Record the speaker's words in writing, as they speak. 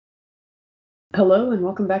Hello and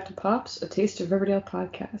welcome back to Pops, a Taste of Riverdale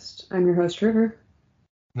podcast. I'm your host, River,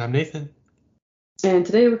 And I'm Nathan. and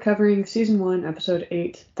today we're covering Season 1, Episode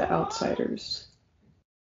 8, The Outsiders.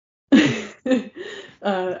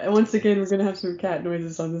 Once again, we're going to have some cat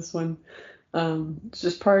noises on this one. It's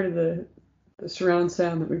just part of the surround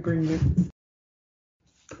sound that we bring you.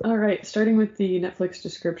 Alright, starting with the Netflix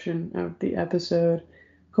description of the episode.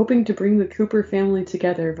 Hoping to bring the Cooper family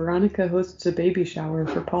together, Veronica hosts a baby shower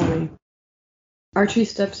for Polly. Archie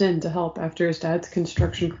steps in to help after his dad's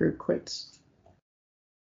construction crew quits.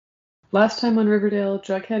 Last time on Riverdale,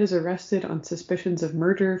 Jughead is arrested on suspicions of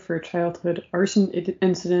murder for a childhood arson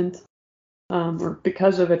incident, or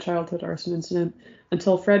because of a childhood arson incident,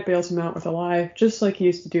 until Fred bails him out with a lie, just like he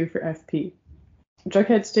used to do for FP.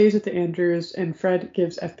 Jughead stays at the Andrews, and Fred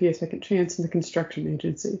gives FP a second chance in the construction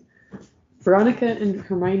agency. Veronica and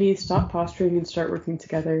Hermione stop posturing and start working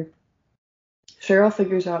together. Cheryl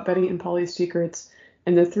figures out Betty and Polly's secrets,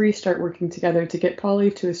 and the three start working together to get Polly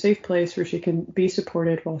to a safe place where she can be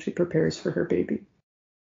supported while she prepares for her baby.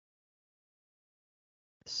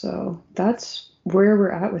 So that's where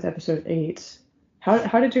we're at with episode 8.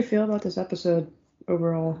 How did you feel about this episode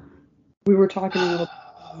overall? We were talking a little.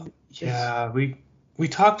 Yeah, we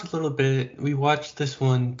talked a little bit. We watched this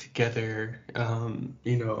one together,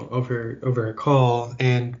 over a call,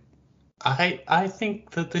 and I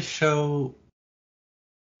think that this show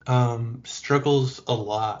struggles a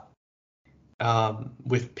lot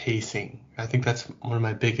with pacing. I think that's one of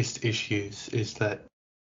my biggest issues is that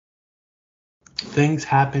things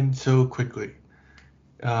happen so quickly,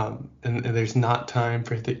 and there's not time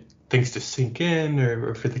for things to sink in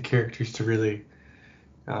or for the characters to really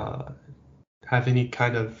have any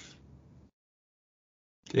kind of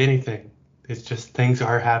anything. It's just things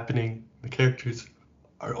are happening. The characters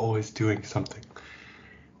are always doing something,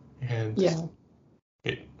 and Yeah.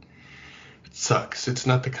 it sucks. It's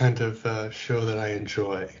not the kind of show that I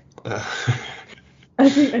enjoy.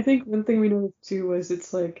 I think one thing we noticed too was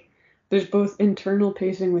it's like there's both internal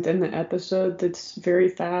pacing within the episode that's very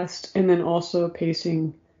fast, and then also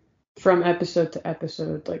pacing from episode to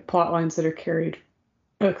episode, like plot lines that are carried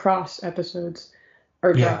across episodes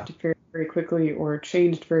are Yeah, dropped very, very quickly or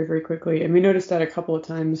changed very, very quickly. And we noticed that a couple of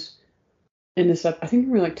times in this I think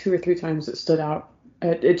there were like 2 or 3 times that stood out.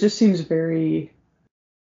 It just seems very.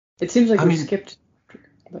 It seems like I we mean, skipped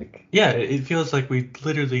like. yeah, it feels like we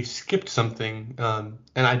literally skipped something, and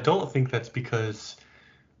I don't think that's because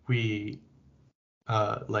we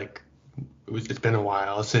like it's been a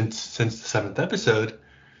while since the seventh episode.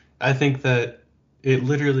 I think that it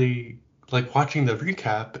literally, like watching the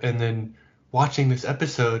recap and then watching this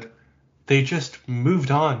episode, they just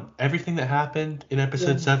moved on. Everything that happened in Yeah,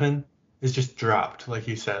 episode 7 is just dropped, like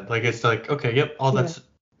you said. Like it's like, okay, yep, all yeah. that's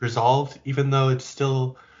resolved, even though it's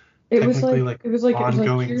still It was technically like like it was like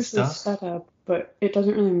ongoing here's the stuff. setup, but it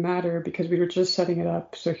doesn't really matter because we were just setting it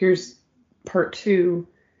up. So here's part 2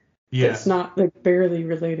 that's Yeah. not like barely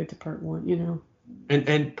related to part 1, you know?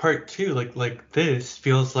 And part two, like this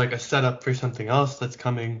feels like a setup for something else that's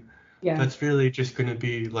coming Yeah. that's really just gonna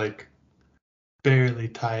be like barely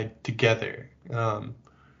tied together.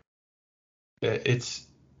 It's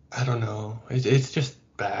I don't know. It's just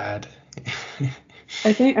bad.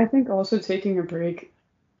 I think also taking a break.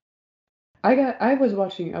 I was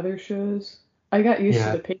watching other shows. I got used to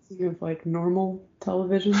Yeah. the pacing of like normal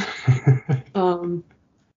television. Um,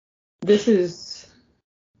 this is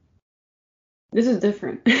this is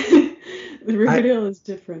different. The I Riverdale is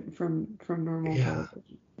different from normal yeah.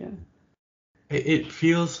 television. Yeah. It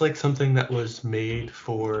feels like something that was made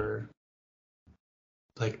for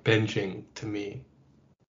like binging to me.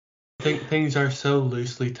 I think things are so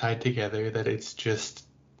loosely tied together that it's just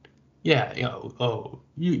yeah, oh,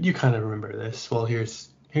 you kind of remember this. Well, here's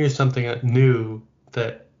something new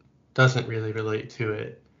that doesn't really relate to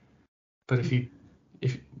it. But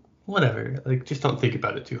if whatever, like just don't think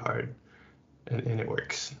about it too hard, and it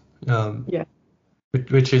works. Um, Yeah.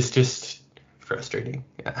 which is just frustrating.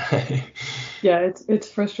 Yeah. Yeah, it's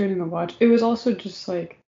frustrating to watch. It was also just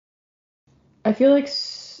like I feel like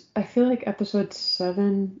episode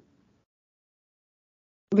 7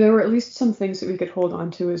 there were at least some things that we could hold on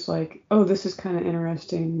to as like, oh, this is kind of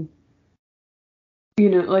interesting. You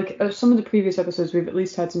know, like some of the previous episodes, we've at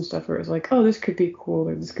least had some stuff where it was like, oh, this could be cool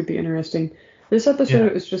or this could be interesting. This episode, Yeah.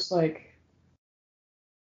 it was just like,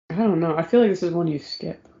 I don't know. I feel like this is one you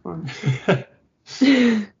skip,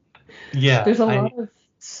 honestly. Yeah, There's a I lot of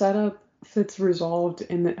setup that's resolved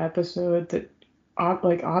in the episode that,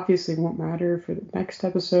 like, obviously won't matter for the next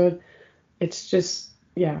episode. It's just,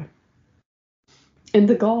 yeah. And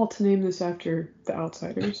the gall to name this after The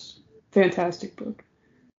Outsiders. Fantastic book.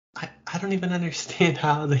 I don't even understand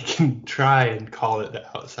how they can try and call it The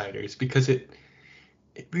Outsiders, because it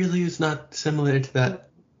really is not similar to that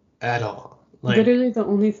at all. Like, Literally, the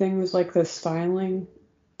only thing was like the styling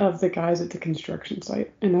of the guys at the construction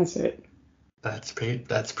site, and that's it.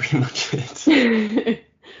 that's pretty much it.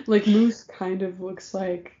 Like Moose kind of looks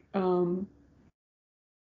like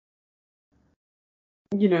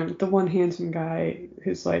the one handsome guy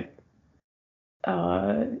who's like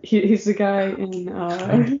he's the guy in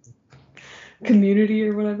Kind Community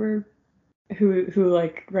or whatever who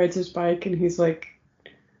like rides his bike and he's like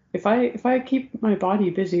if I keep my body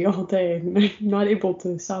busy all day and I'm not able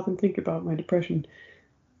to stop and think about my depression.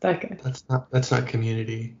 That guy. that's not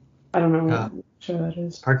Community. I don't know Uh, what show that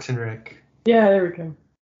it's is. Parks and Rec, Yeah, there we go.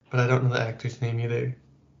 but I don't know the actor's name either.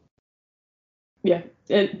 Yeah.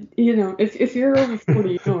 And if you're over 40,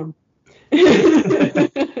 you know him.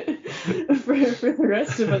 For the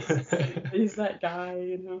rest of us, he's that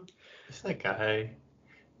guy. It's that guy.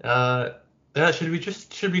 Uh, yeah, should we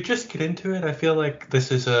just get into it? I feel like this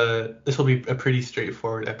will be a pretty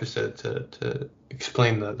straightforward episode to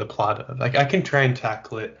explain the plot of. Like, I can try and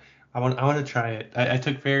tackle it. I want to try it. I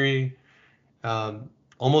took very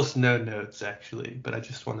almost no notes actually, but I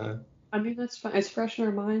just want to. I mean, that's fine. It's fresh in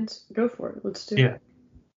our minds. Go for it. Let's do Yeah.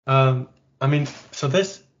 I mean, so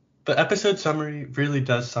the episode summary really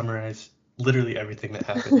does summarize literally everything that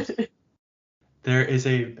happens. it. There is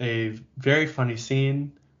a very funny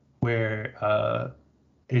scene where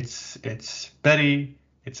it's Betty,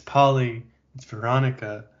 it's Polly, it's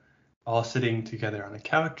Veronica, all sitting together on a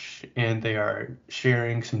couch, and they are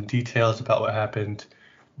sharing some details about what happened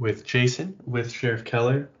with Jason, with Sheriff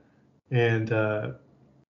Keller, and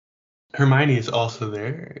Hermione is also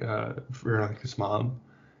there, Veronica's mom,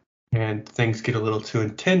 and things get a little too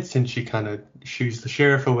intense, and she kind of shoos the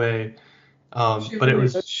sheriff away. She But it really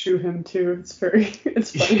was does shoe him too. It's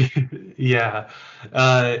funny. yeah.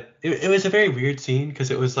 It was a very weird scene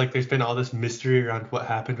because it was like there's been all this mystery around what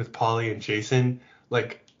happened with Polly and Jason.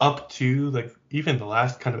 Like up to like even the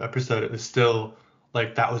last kind of episode, it was still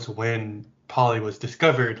like that was when Polly was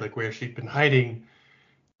discovered, like where she'd been hiding.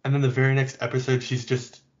 And then the very next episode,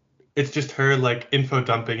 it's just her like info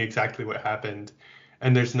dumping exactly what happened.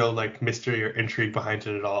 And there's no like mystery or intrigue behind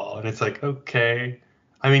it at all. And it's like, okay.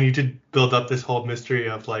 I mean, you did build up this whole mystery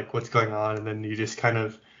of like what's going on, and then you just kind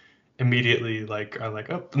of immediately like are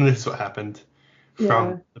like, oh, and this is what happened Yeah,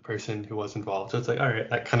 from the person who was involved. So it's like, all right,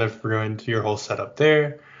 that kind of ruined your whole setup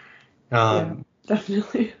there. yeah, Um,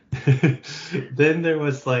 definitely. then there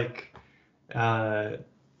was like uh,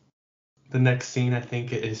 the next scene. I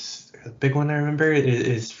think is a big one. I remember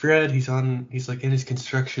is Fred. He's like in his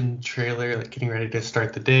construction trailer, like getting ready to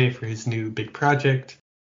start the day for his new big project.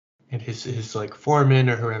 And his like foreman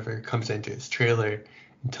or whoever comes into his trailer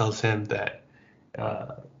and tells him that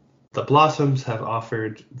uh, the Blossoms have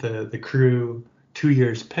offered the crew 2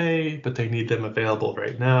 years pay, but they need them available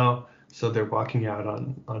right now, so they're walking out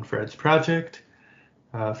on Fred's project.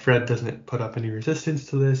 Fred doesn't put up any resistance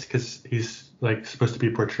to this because he's like supposed to be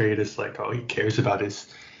portrayed as like, oh, he cares about his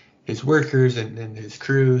workers and his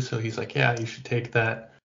crew, so he's like, yeah, you should take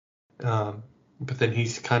that. But then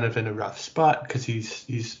he's kind of in a rough spot because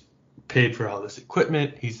he's paid for all this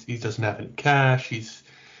equipment. He doesn't have any cash. He's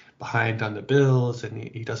behind on the bills, and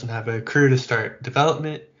he doesn't have a crew to start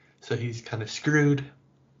development, so he's kind of screwed.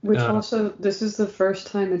 Which Uh, also, this is the first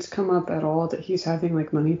time it's come up at all that he's having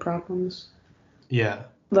like money problems. yeah,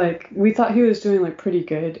 Like we thought he was doing like pretty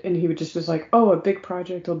good, and he would just was like, oh, a big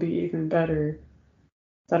project will be even better.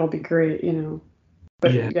 That'll be great. yeah,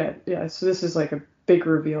 But yeah. So this is like a big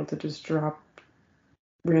reveal to just drop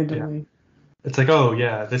yeah. randomly. It's like, oh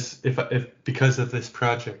yeah, this if because of this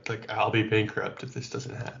project, like I'll be bankrupt if this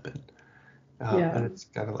doesn't happen. Yeah, And it's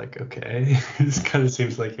kind of like, okay, this kind of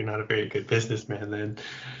seems like you're not a very good businessman then.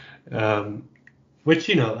 Um, which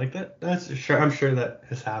like that's sure I'm sure that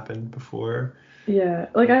has happened before. yeah.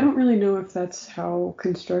 Like I don't really know if that's how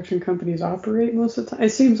construction companies operate most of the time. It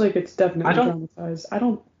seems like it's I definitely don't. dramatized. I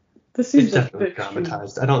don't. This It's seems like a definitely bit extreme.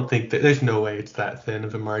 dramatized. I don't think that there's no way it's that thin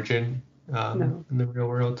of a margin No. in the real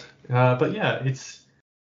world. But yeah,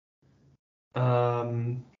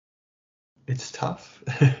 um, it's tough,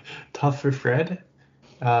 tough for Fred.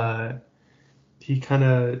 Uh, he kind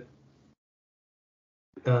of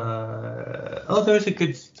there's a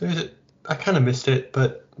good I kind of missed it,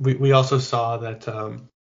 but we also saw that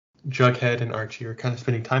Jughead and Archie are kind of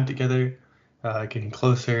spending time together, getting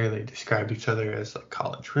closer. They described each other as like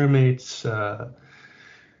college roommates.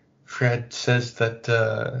 Fred says that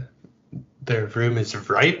their room is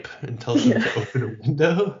ripe and tells them Yeah. to open a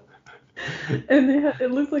window. And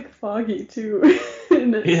it looked like foggy too.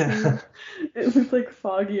 in that Yeah. scene. It looked like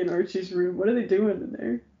Foggy in Archie's room. What are they doing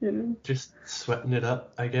in there? Just sweating it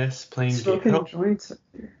up, I guess, playing game. Smoking joints up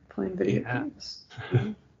there, playing video Yeah. games.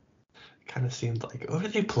 Yeah. Kind of seemed like, what are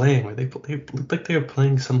they playing? They looked like they were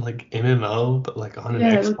playing some like MMO, but like on an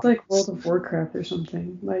Yeah, it looked like World Xbox. of Warcraft or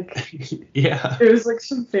something. Like Yeah. it was like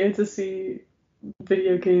some fantasy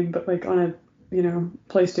video game, but like on a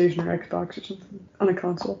PlayStation or Xbox or something on a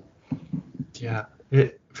console. Yeah.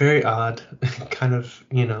 It very odd. Kind of,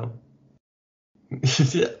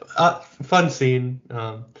 fun scene.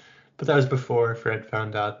 But that was before Fred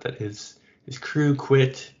found out that his crew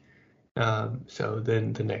quit. So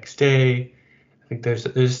then the next day, I think there's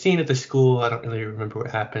a scene at the school. I don't really remember what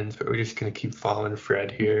happens, but we're just gonna keep following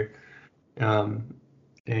Fred here. Um,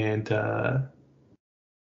 and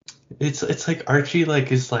it's like Archie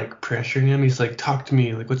like is like pressuring him. He's like, talk to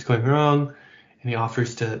me, like what's going wrong? And he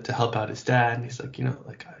offers to help out his dad. And he's like,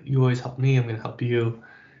 like you always help me, I'm gonna help you.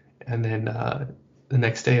 And then the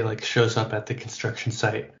next day, like shows up at the construction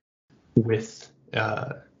site with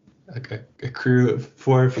a crew of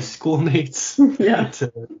four of his schoolmates. Yeah.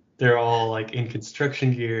 They're all like in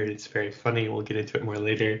construction gear. It's very funny. We'll get into it more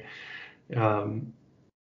later. Um,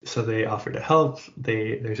 so they offer to help.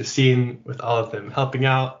 There's a scene with all of them helping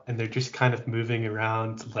out, and they're just kind of moving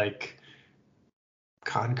around like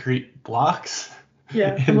concrete blocks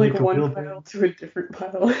Yeah, from in like like a one wheelbarrow. pile to a different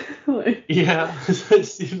pile. Like, Yeah, it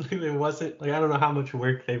seemed like there wasn't like I don't know how much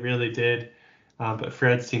work they really did, but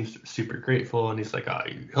Fred seems super grateful, and he's like, "Oh,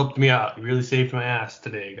 you helped me out. You really saved my ass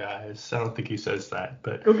today, guys." I don't think he says that,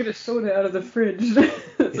 but go get a soda out of the fridge.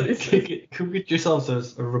 That's what he says. go get yourselves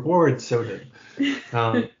a reward soda.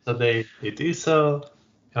 So they do so.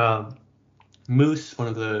 Um, Moose, one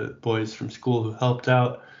of the boys from school who helped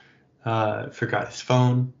out, forgot his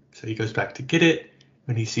phone, so he goes back to get it.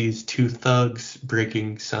 When he sees two thugs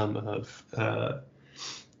breaking some of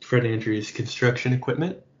Fred Andrews' construction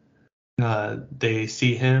equipment, they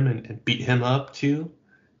see him and beat him up too.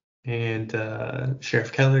 And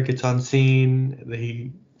Sheriff Keller gets on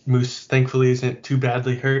scene. Moose thankfully isn't too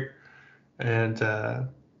badly hurt, and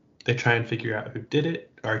they try and figure out who did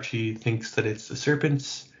it. Archie thinks that it's the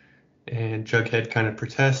Serpents, and Jughead kind of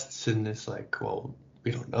protests and is like, "Well,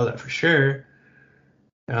 we don't know that for sure."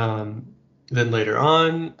 Um, then later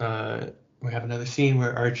on, we have another scene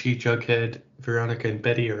where Archie, Jughead, Veronica, and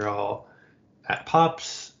Betty are all at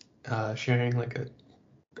Pop's, sharing like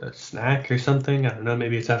a snack or something. I don't know,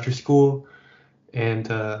 maybe it's after school.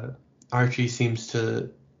 And Archie seems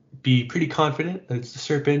to be pretty confident that it's the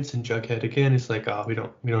Serpents, and Jughead again is like, "Oh, we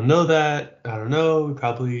don't know that. I don't know. We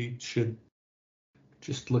probably should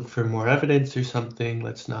just look for more evidence or something.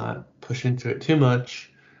 Let's not push into it too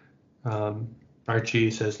much." Um,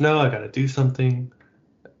 Archie says, "No, I got to do something."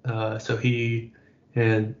 So he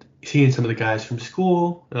and some of the guys from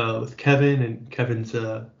school, with Kevin and Kevin's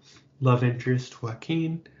love interest,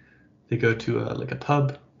 Joaquin, they go to like a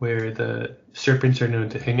pub where the Serpents are known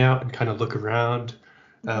to hang out and kind of look around,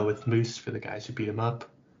 with Moose for the guys who beat him up.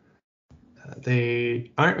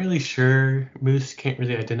 They aren't really sure. Moose can't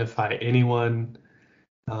really identify anyone.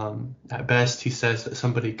 At best, he says that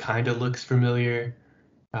somebody kind of looks familiar.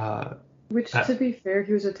 Uh, Which, to at, be fair,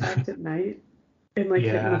 he was attacked at night and like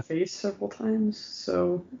hit in the yeah, face several times,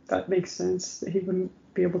 so that makes sense that he wouldn't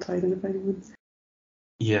be able to identify anyone.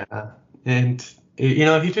 yeah, and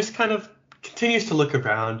he just kind of continues to look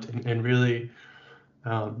around and really,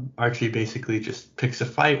 Archie basically just picks a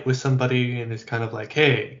fight with somebody and is kind of like,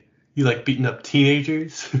 "Hey, you like beating up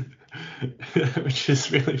teenagers?" Which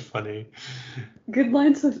is really funny. Good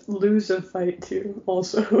line to lose a fight too,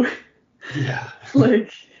 also. Yeah.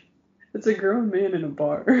 Like, it's a grown man in a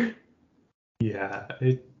bar. Yeah,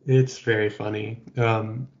 it's very funny.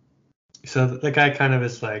 So the guy kind of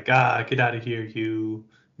is like, get out of here, you.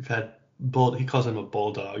 We've had he calls him a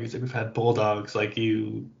bulldog. He's like, we've had bulldogs like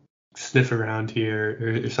you sniff around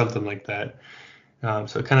here or something like that.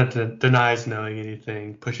 So it kind of denies knowing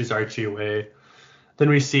anything, pushes Archie away. Then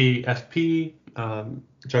we see FP,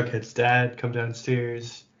 Jughead's dad, come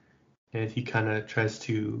downstairs, and he kind of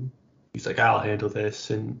he's like, I'll handle this,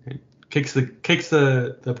 and kicks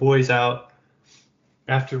the boys out.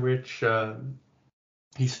 After which,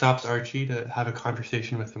 he stops Archie to have a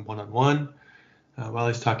conversation with him one-on-one. While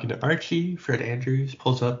he's talking to Archie, Fred Andrews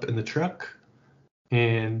pulls up in the truck,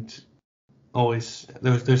 and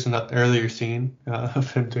there's an earlier scene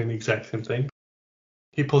of him doing the exact same thing.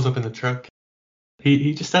 He pulls up in the truck.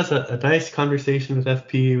 He just has a nice conversation with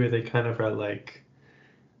FP where they kind of are like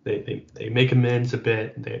they make amends a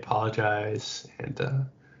bit, and they apologize, and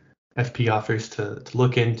FP offers to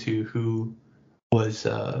look into who was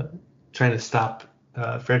trying to stop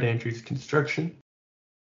Fred Andrews' construction.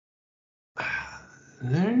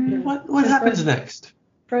 What And happens next?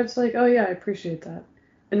 Fred's like, oh yeah, I appreciate that.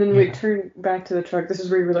 And then we Yeah. turn back to the truck. This is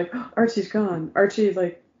where you were like, oh, Archie's gone. Archie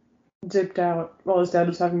like dipped out while his dad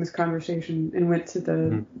was having this conversation and went to the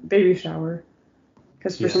Mhm. baby shower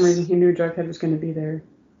because for some reason Yes. he knew Jughead was going to be there.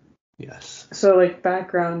 Yes. So like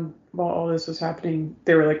background while all this was happening,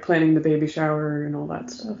 they were like planning the baby shower and all that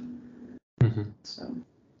stuff. Hmm. So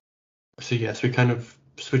So yes, we kind of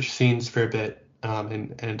switch scenes for a bit,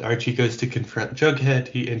 and Archie goes to confront Jughead.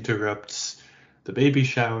 He interrupts the baby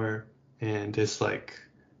shower and is like,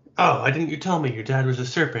 "Oh, why didn't you tell me your dad was a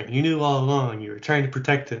serpent? You knew all along. You were trying to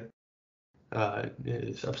protect him."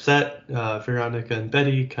 Is upset. Veronica and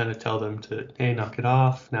Betty kind of tell them to, hey, knock it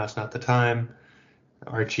off. Now's not the time.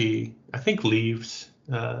 Archie, I think, leaves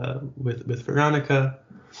with Veronica,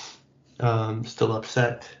 still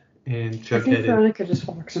upset, and I think Jughead Veronica just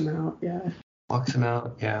walks him out. Yeah. walks him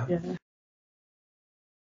out. Yeah. Yeah.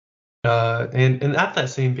 And at that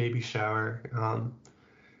same baby shower,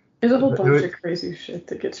 There's a whole there bunch was- of crazy shit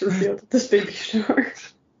that gets revealed at this baby shower.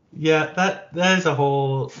 yeah, that is a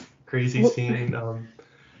whole crazy We'll, scene.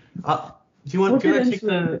 Do you we'll want get to take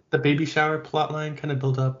into it a bit. the baby shower plot line, kind of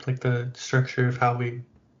build up like the structure of how we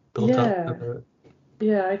built up Yeah. the.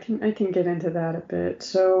 Yeah, I can get into that a bit.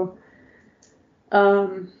 So,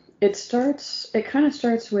 it kind of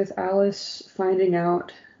starts with Alice finding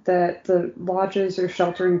out that the lodges are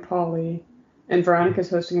sheltering Polly and Veronica's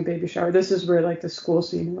hosting a baby shower. This is where like the school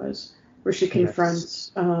scene was, where she Yes.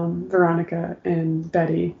 confronts Veronica and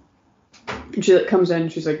Betty. And she like comes in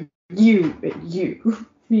and she's like, you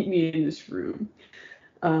meet me in this room.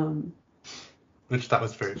 Um, Which that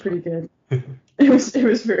was very Pretty fun. good. It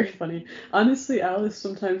was very funny. Honestly, Alice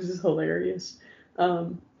sometimes is hilarious.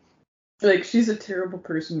 Um, like she's a terrible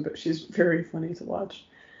person, but she's very funny to watch.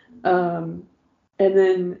 Um, and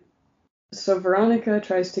then so Veronica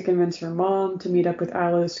tries to convince her mom to meet up with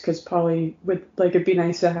Alice because Polly would like it'd be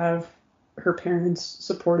nice to have her parents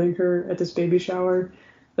supporting her at this baby shower.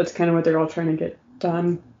 That's kind of what they're all trying to get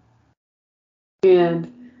done.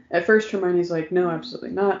 And at first Hermione's like, no,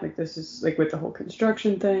 absolutely not. Like this is like with the whole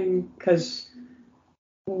construction thing, because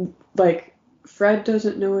like Fred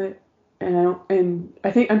doesn't know it, and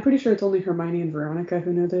I think I'm pretty sure it's only Hermione and Veronica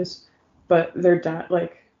who know this, but their Dad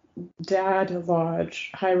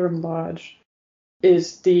Lodge, Hiram Lodge,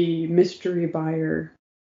 is the mystery buyer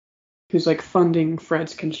who's like funding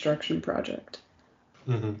Fred's construction project.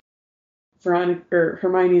 Hmm. Veronica or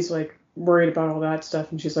Hermione's like worried about all that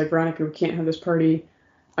stuff, and she's like, Veronica, we can't have this party.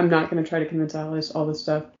 I'm not gonna try to convince Alice, all this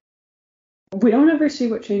stuff. We don't ever see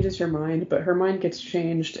what changes her mind, but her mind gets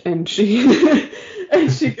changed, and she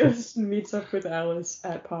and she goes and meets up with Alice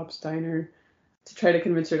at Pop's diner to try to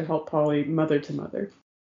convince her to help Polly mother to mother.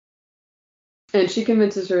 And she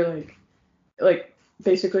convinces her like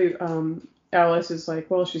basically Alice is like,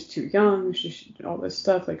 well, she's too young, she all this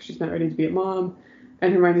stuff, like she's not ready to be a mom.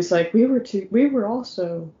 And Hermione's like, we were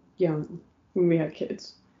also young when we had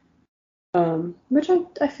kids. Which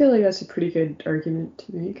I feel like that's a pretty good argument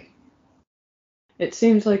to make. It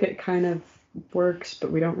seems like it kind of works,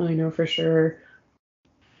 but we don't really know for sure.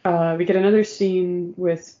 We get another scene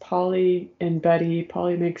with Polly and Betty.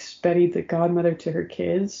 Polly makes Betty the godmother to her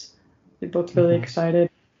kids. They're both really Hmm. excited.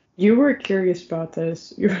 You were curious about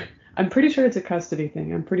this. I'm pretty sure it's a custody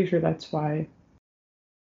thing. I'm pretty sure that's why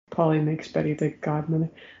Polly makes Betty the godmother.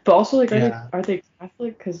 But also, like, Yeah. are they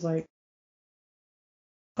Catholic? Because like,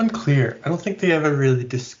 Unclear. I don't think they ever really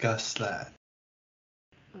discussed that.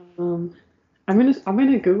 um, I'm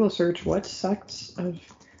gonna Google search what sects of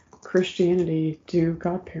Christianity do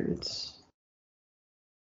godparents.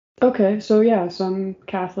 Okay, so yeah, some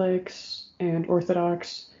Catholics and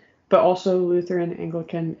Orthodox, but also Lutheran,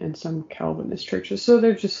 Anglican, and some Calvinist churches. So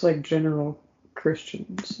they're just like general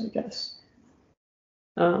Christians, I guess.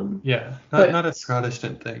 Yeah. Not But not a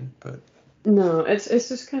Protestant thing, but no, it's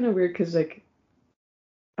just kind of weird because like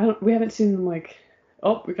we haven't seen them like,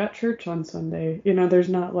 oh, we got church on Sunday. There's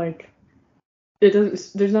not like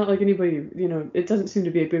there's not like anybody, it doesn't seem to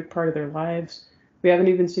be a big part of their lives. We haven't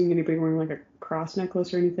even seen anybody wearing like a cross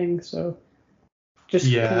necklace or anything, so just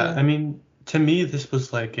kind yeah. of I mean, to me, this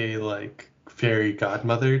was like a fairy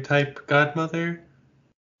godmother type godmother,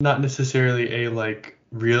 not necessarily a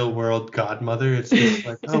real world godmother. It's just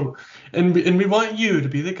like, oh, and we want you to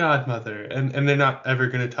be the godmother, and they're not ever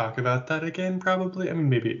gonna talk about that again, probably. I mean,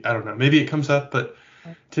 maybe I don't know. Maybe it comes up, but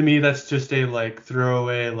to me, that's just a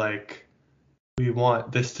throwaway we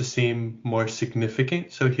want this to seem more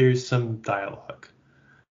significant, so here's some dialogue.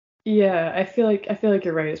 Yeah, I feel like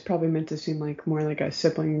you're right. It's probably meant to seem like more like a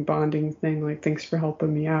sibling bonding thing, like thanks for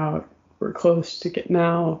helping me out. We're close to get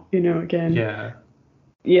now, again. Yeah.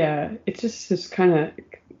 Yeah, it just kind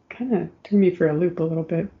of threw me for a loop a little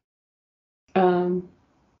bit. Um,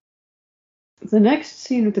 the next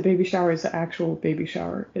scene with the baby shower is the actual baby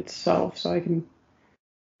shower itself, so I can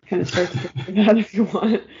kind of start to get into that if you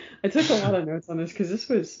want. I took a lot of notes on this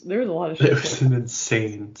because there was a lot of It shit was going an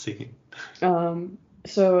insane scene. on.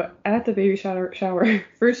 So at the baby shower,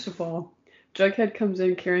 first of all, Jughead comes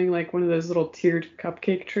in carrying like one of those little tiered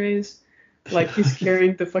cupcake trays, like he's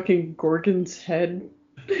carrying the fucking Gorgon's head.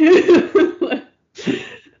 like,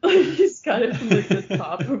 like he's got it from like the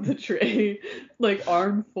top of the tray, like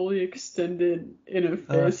arm fully extended in a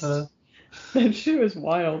Uh-huh. fist. That shit was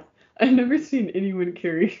wild. I've never seen anyone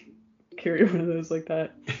carry one of those like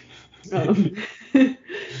that. Um,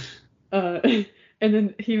 uh, and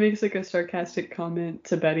then he makes like a sarcastic comment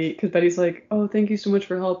to Betty because Betty's like, "Oh, thank you so much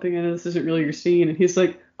for helping. I know this isn't really your scene." And he's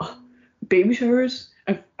like, oh, "Baby showers?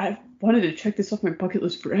 I've wanted to check this off my bucket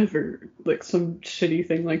list forever." Like some shitty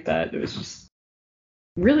thing like that. It was just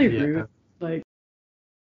really rude. Yeah. Like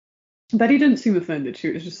Betty didn't seem offended.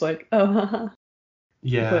 She was just like, "Oh, haha."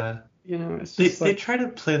 But Yeah. it's They just they like, try to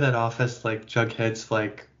play that off as like Jughead's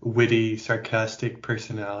like witty, sarcastic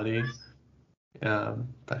personality.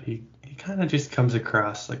 But he kind of just comes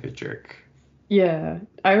across like a jerk. yeah,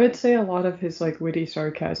 I would say a lot of his like witty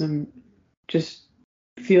sarcasm just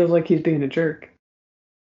feels like he's being a jerk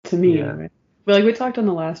to me Yeah. anyway. But like we talked on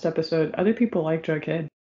the last episode, other people like Jughead.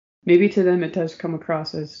 Maybe to them it does come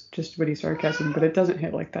across as just witty sarcasm, but it doesn't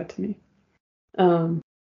hit like that to me. Um,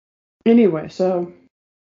 anyway, so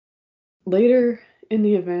later in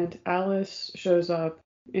the event, Alice shows up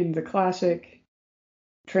in the classic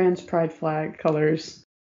trans pride flag colors,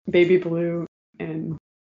 baby blue and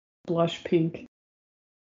blush pink.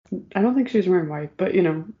 I don't think she's wearing white, but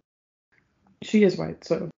she is white,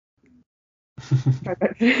 so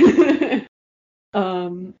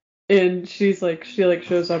um, and she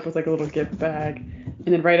shows up with like a little gift bag, and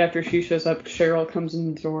then right after she shows up, Cheryl comes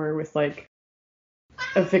in the door with like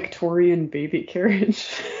a Victorian baby carriage.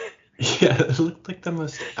 Yeah, it looked like the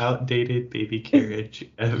most outdated baby carriage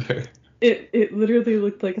ever. It literally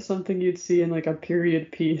looked like something you'd see in like a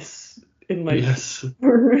period piece in like Yes.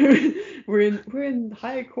 we're in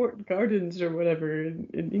High Court Gardens or whatever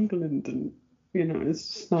in England, and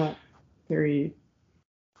it's just not very.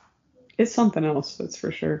 It's something else, that's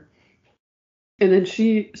for sure. And then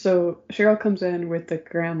so Cheryl comes in with the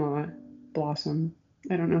grandma Blossom.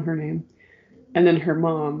 I don't know her name. And then her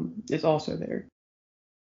mom is also there.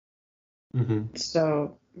 Hmm.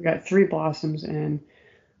 So we got three Blossoms in.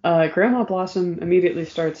 Grandma Blossom immediately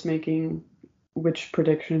starts making witch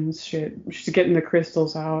predictions. She's getting the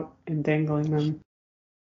crystals out and dangling them.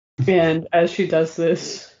 And as she does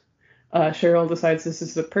this, Cheryl decides this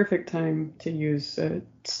is the perfect time to use a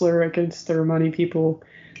slur against the Romani people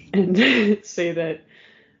and say that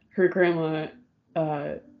her grandma,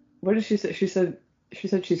 uh, what did she say? She said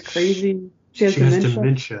she's crazy. She has She has dementia.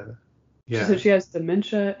 dementia. She said Yeah. she has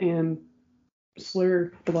dementia and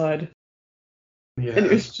slur blood. And it Yeah.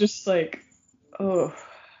 was just like, oh,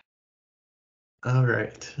 All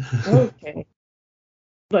right. okay.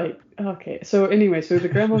 Like, okay. So anyway, so the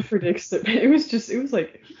grandma predicts that it was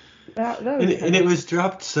like that And was it, kind and it of, was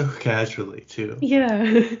dropped so casually too. yeah.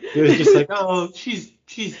 It was just like, oh, she's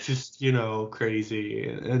just, crazy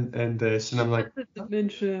and this, and I'm She has like, the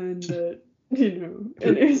dementia and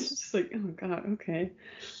and it's just like, oh God, okay.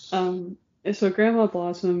 And so Grandma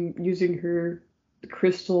Blossom, using her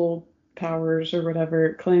crystal powers or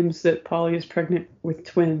whatever, claims that Polly is pregnant with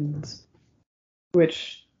twins,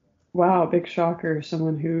 which, wow, big shocker.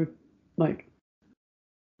 Someone who, like,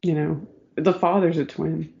 the father's a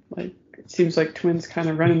twin. Like, it seems like twins kind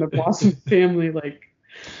of run in the Blossom family. Like,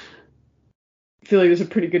 I feel like there's a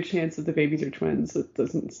pretty good chance that the babies are twins.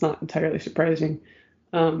 It's not entirely surprising.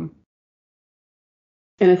 Um,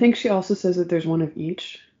 and I think she also says that there's one of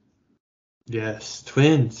each. yes,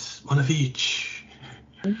 twins, one of each.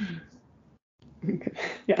 Mhm. Okay.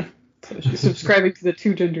 Yeah. So she's subscribing to the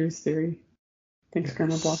two genders theory. Thanks,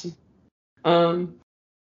 Grandma Yes. Blossom. Um,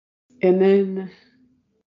 and then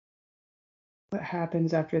what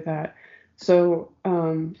happens after that? So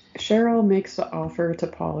Cheryl makes the offer to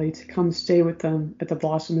Polly to come stay with them at the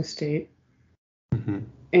Blossom Estate, Hmm.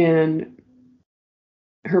 and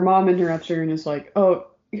her mom interrupts her and is like, "Oh,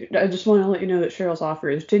 I just want to let you know that Cheryl's offer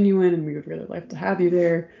is genuine, and we would really like to have you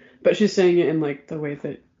there." But she's saying it in like the way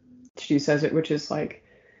that she says it, which is like,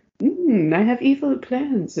 I have evil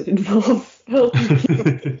plans that involve helping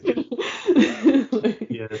you. Like,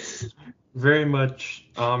 Yes. Very much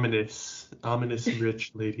ominous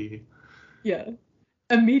rich lady. yeah.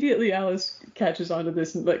 immediately Alice catches on to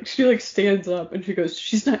this and like she like stands up and she goes,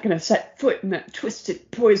 "She's not gonna set foot in that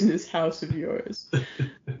twisted, poisonous house of yours."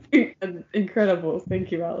 Incredible.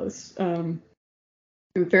 Thank you, Alice.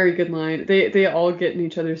 Very good line. They all get in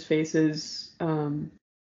each other's faces. And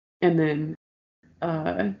then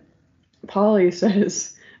Polly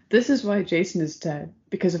says, "This is why Jason is dead,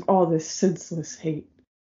 because of all this senseless hate."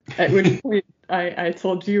 At which point I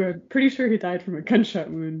told you I'm pretty sure he died from a gunshot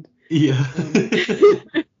wound. Yeah.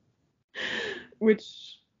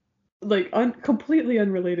 Which, like, completely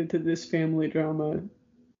unrelated to this family drama.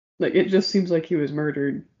 Like, it just seems like he was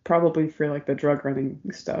murdered, probably for like the drug running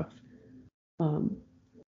stuff.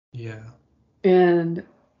 Yeah. And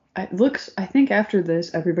I think after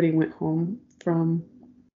this, everybody went home from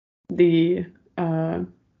the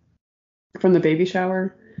baby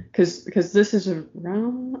shower, because this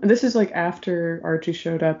is like after Archie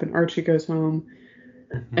showed up and Archie goes home,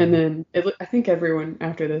 and then I think everyone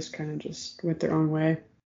after this kind of just went their own way,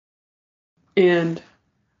 and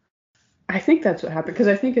I think that's what happened, because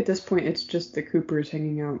I think at this point it's just the Coopers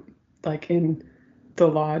hanging out like in the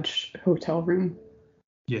lodge hotel room.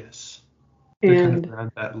 Yes. They're kind And of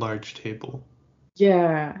around that large table.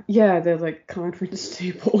 yeah, the like conference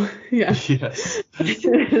table. Yeah. Yes.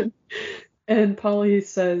 And Polly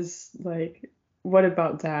says, like, "What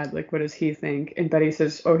about Dad? Like, what does he think?" And Betty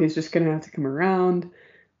says, "Oh, he's just gonna have to come around."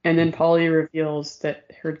 And then Polly reveals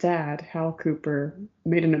that her dad, Hal Cooper,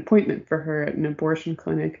 made an appointment for her at an abortion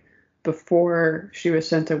clinic before she was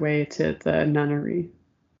sent away to the nunnery.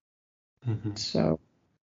 Mm-hmm. So,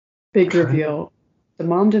 big reveal. The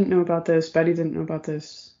mom didn't know about this. Betty didn't know about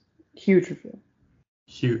this. Huge reveal.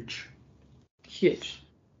 Huge.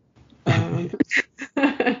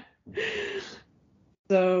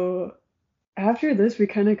 So after this, we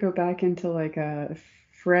kind of go back into like a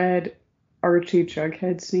Fred, Archie,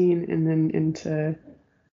 Jughead scene, and then into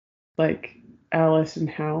like Alice and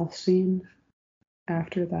Hal scene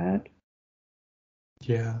after that.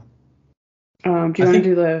 Yeah. Do you want to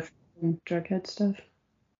do the Jughead stuff?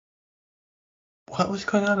 What was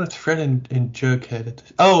going on with Fred and Jughead?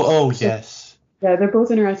 Oh, yes. Yeah, they're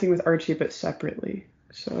both interacting with Archie, but separately.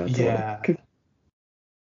 So that's yeah.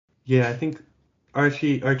 I think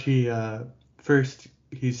Archie. First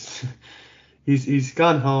he's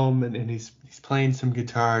gone home and he's playing some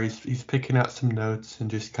guitar. He's picking out some notes and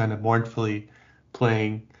just kind of mournfully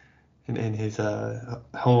playing in his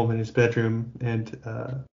home in his bedroom. And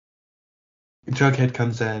Jughead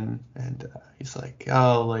comes in and he's like,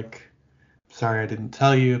 "Oh, like, sorry I didn't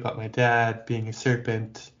tell you about my dad being a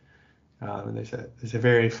serpent." And there's a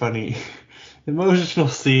very funny emotional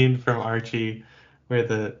scene from Archie where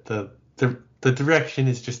the direction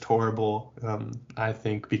is just horrible, I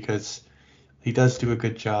think, because he does do a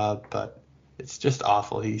good job, but it's just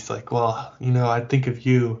awful. He's like, "Well, I'd think of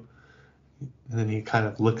you." And then he kind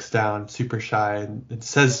of looks down, super shy, and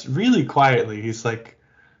says really quietly, he's like,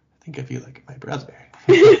 "I think of you like my brother."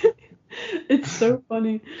 It's so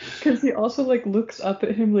funny because he also like looks up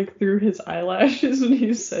at him like through his eyelashes when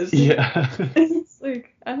he says it. Yeah. And it's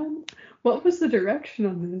like, what was the direction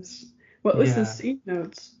on this? What was the scene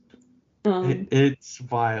notes? It's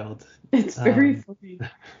wild. It's very funny.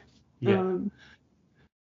 Yeah.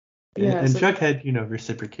 Yeah. And So Jughead,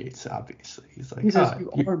 reciprocates, obviously. He's like, he says,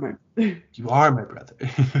 "You are my brother." You are my brother.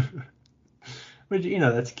 Which,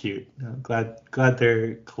 that's cute. Glad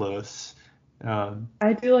they're close.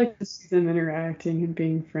 I do like to see them interacting and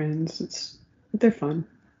being friends. They're fun.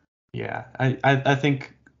 Yeah, I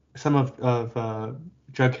think some of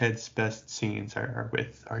Jughead's best scenes are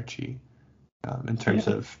with Archie, in terms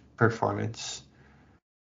of performance.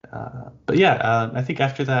 But yeah, I think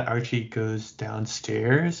after that Archie goes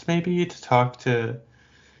downstairs maybe to talk to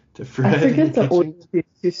Fred. I forget in the the order kitchen. of these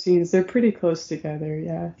two scenes. They're pretty close together,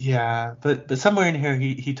 yeah. Yeah, but somewhere in here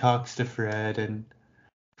he talks to Fred, and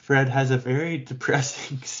Fred has a very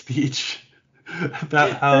depressing speech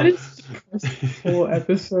about how. That is depressing whole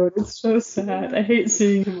episode. It's so sad. I hate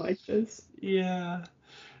seeing him like this. Yeah,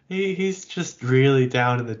 he's just really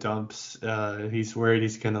down in the dumps. He's worried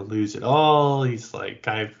he's gonna lose it all. He's like,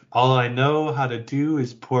 all I know how to do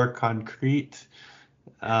is pour concrete.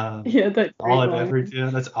 Yeah, that All great I've line. ever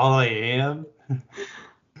done. That's all I am.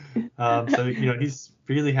 So he's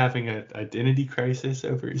really having an identity crisis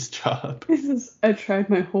over his job. He says, "I tried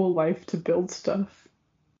my whole life to build stuff."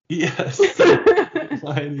 Yes, that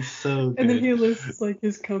line is so good. And then he lists like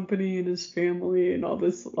his company and his family and all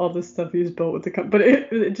this stuff he's built with the company.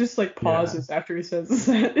 But it just like pauses after he says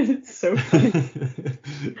that. It's so funny.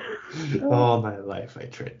 All my life I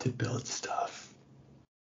tried to build stuff.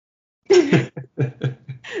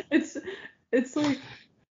 It's like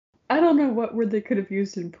I don't know what word they could have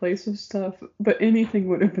used in place of stuff, but anything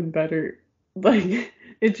would have been better. Like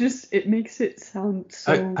it makes it sound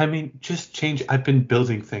so I mean, just change. I've been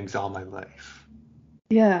building things all my life.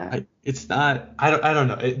 yeah. It's not. I don't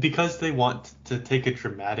know. Because they want to take a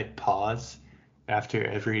dramatic pause after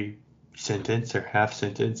every sentence or half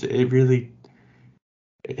sentence. It really.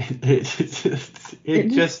 It It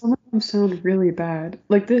makes just some of them sound really bad.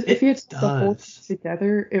 Like this, if he it had said the whole does. thing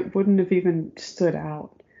together, it wouldn't have even stood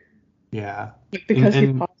out. Yeah. Like, And because he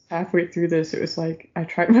and paused halfway through this, it was like I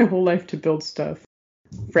tried my whole life to build stuff.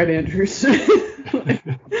 Fred Andrews. Like,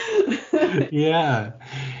 yeah.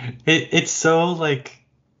 It's so like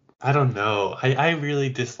I don't know. I really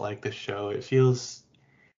dislike the show. It feels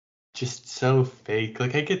just so fake.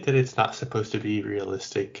 Like I get that it's not supposed to be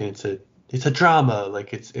realistic and it's a drama.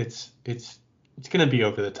 Like it's gonna be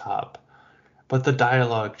over the top. But the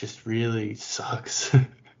dialogue just really sucks. And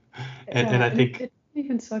yeah, I and think it doesn't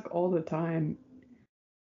even suck all the time.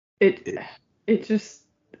 It it, it just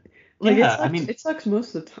like yeah, I mean it sucks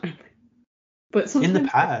most of the time. But in the sometimes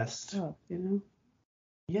it's past, tough, you know?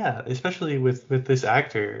 yeah, especially with this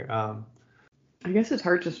actor, I guess his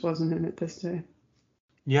heart just wasn't in it this day.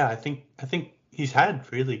 yeah, I think he's had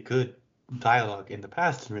really good dialogue in the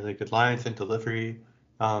past and really good lines and delivery.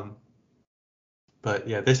 Um, but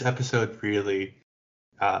yeah, this episode really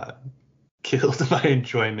uh, killed my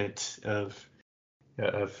enjoyment of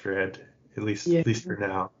Fred, Yeah. at least for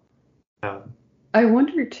now. Um, I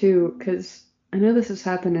wonder too, because I know this has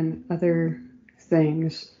happened in other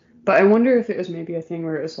things, but I wonder if it was maybe a thing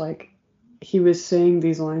where it was like he was saying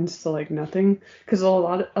these lines to like nothing. Because a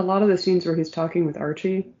lot of the scenes where he's talking with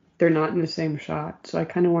Archie, they're not in the same shot. So I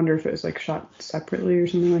kind of wonder if it was like shot separately or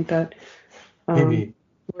something like that. Um, maybe,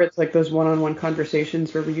 where it's like those one-on-one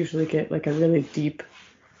conversations where we usually get like a really deep,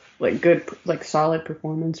 like good, like solid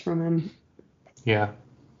performance from him. yeah,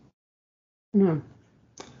 No,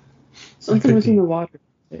 that something could was in the be. water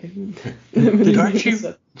when Did he made Archie this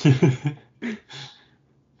up.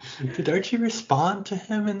 did Archie respond to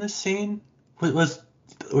him in this scene?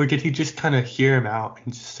 Or did he just kind of hear him out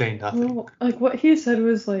and just say nothing? Well, like what he said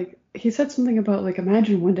was like he said something about like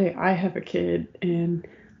imagine one day I have a kid and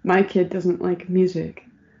my kid doesn't like music.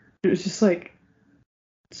 It was just like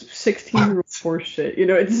 16-year-old What? horse shit. You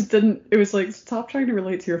know, it just didn't it was like stop trying to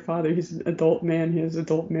relate to your father. He's an adult man. He has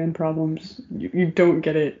adult man problems. You don't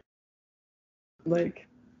get it. Like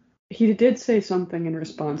he did say something in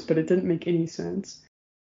response, but it didn't make any sense.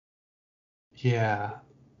 Yeah.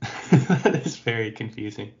 That is very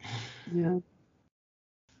confusing. Yeah.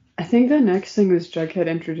 I think the next thing was Jughead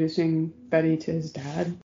introducing Betty to his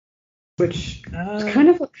dad, which was Uh,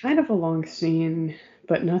 kind of a long scene,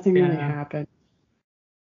 but nothing really yeah. happened.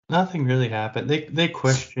 Nothing really happened. They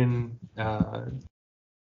question about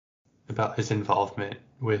his involvement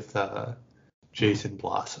with Jason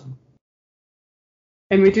Blossom.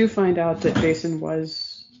 And we do find out that Jason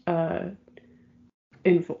was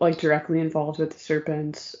like directly involved with the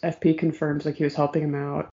serpents. FP confirms like he was helping him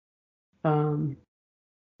out, um,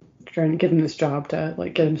 trying to give him this job to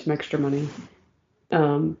like get him some extra money.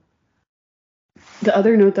 Um, the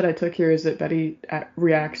other note that I took here is that Betty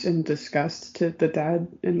reacts in disgust to the dad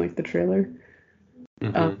in like the trailer.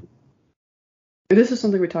 Um, Hmm. this is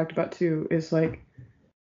something we talked about too. Is like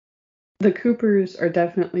the Coopers are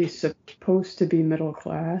definitely supposed to be middle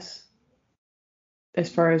class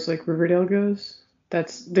as far as like Riverdale goes.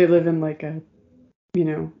 That's they live in like a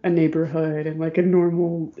a neighborhood and like a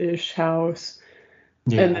normal-ish house.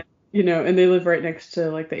 And Yeah. then, and they live right next to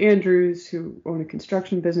like the Andrews who own a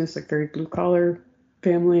construction business, like very blue collar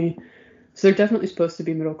family. So they're definitely supposed to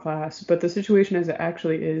be middle class, but the situation as it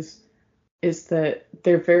actually is that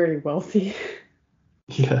they're very wealthy.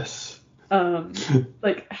 Yes.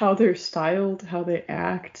 Like how they're styled, how they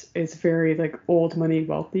act is very like old money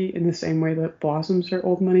wealthy in the same way that Blossoms are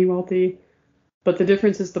old money wealthy. But the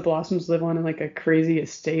difference is the Blossoms live on in like a crazy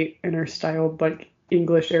estate and are styled like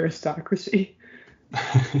English aristocracy.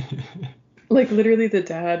 Like literally the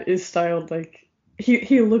dad is styled like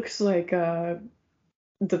he looks like the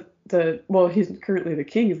well he's currently the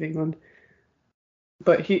king of England,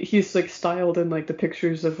 but he's like styled in like the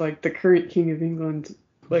pictures of like the current king of England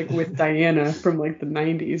like with Diana from like the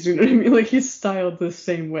 90s, you know what I mean? Like he's styled the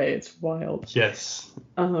same way. It's wild. Yes.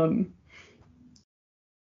 Um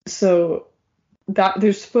so that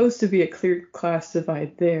there's supposed to be a clear class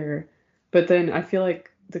divide there, but then I feel like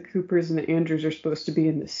the Coopers and the Andrews are supposed to be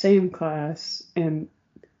in the same class, and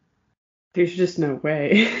there's just no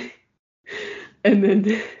way. And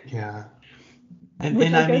then, Yeah. which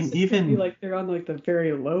And I I mean guess it could be even like they're on like the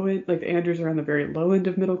very low end, like the Andrews are on the very low end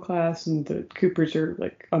of middle class, and the Coopers are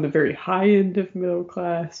like on the very high end of middle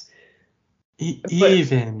class. But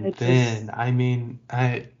Even it just then, I mean,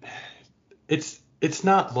 it's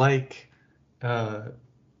not like uh,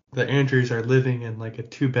 the Andrews are living in like a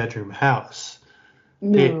two-bedroom house.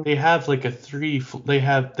 no. They have like a they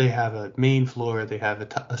have a main floor, they have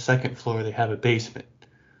a second floor, they have a basement.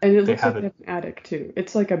 And it They looks like have they a have an attic too.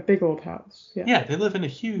 It's like a big old house. Yeah. Yeah, they live in a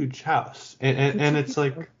huge house, The and two it's people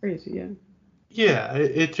are like crazy, yeah. yeah,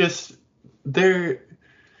 it just there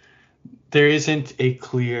there isn't a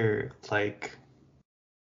clear like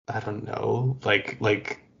I don't know like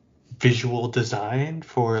visual design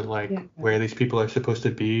for like Yeah. where these people are supposed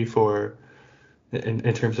to be for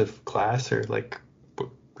in terms of class or like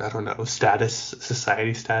I don't know status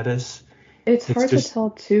society status. It's It's hard to just tell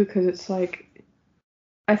too, because it's like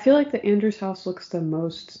I feel like the Andrews house looks the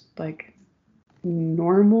most like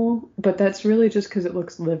normal, but that's really just because it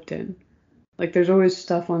looks lived in. Like there's always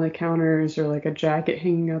stuff on the counters or like a jacket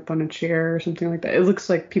hanging up on a chair or something like that. It looks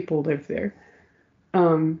like people live there.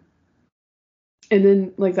 Um, and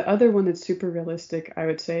then like the other one that's super realistic, I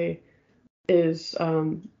would say, is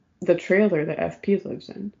the trailer that FP lives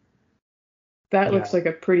in. That looks yeah. like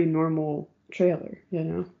a pretty normal trailer, you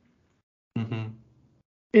know? Hmm.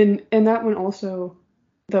 And that one also,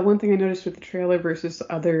 the one thing I noticed with the trailer versus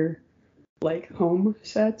other like home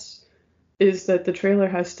sets is that the trailer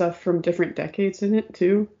has stuff from different decades in it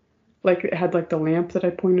too. Like it had like the lamp that I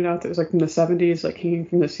pointed out that was like from the 70s, like hanging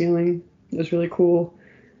from the ceiling. It was really cool.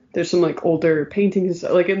 There's some like older paintings.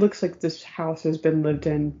 Like it looks like this house has been lived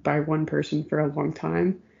in by one person for a long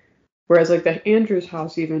time. Whereas like the Andrews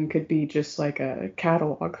house even could be just like a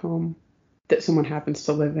catalog home that someone happens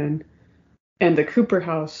to live in. And the Cooper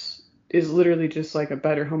house is literally just like a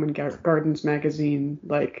Better Home and Gardens magazine,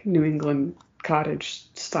 like New England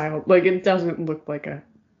cottage style. Like it doesn't look like a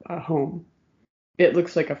home. It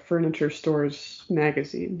looks like a furniture store's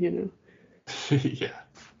magazine, you know. Yeah.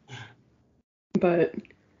 But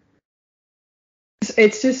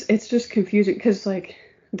it's just confusing because like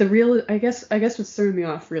the real I guess what's throwing me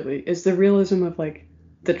off really is the realism of like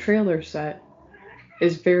the trailer set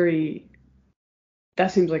is very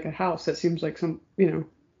that seems like a house that seems like some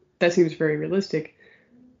that seems very realistic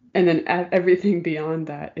and then everything beyond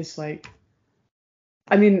that is like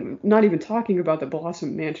I mean not even talking about the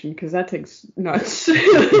Blossom Mansion because that takes nuts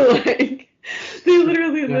like they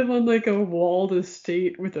literally Yeah. live on like a walled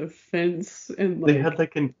estate with a fence and They had like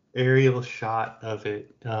like an aerial shot of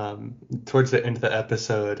it towards the end of the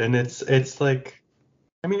episode, and it's like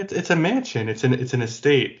I mean it's a mansion, it's an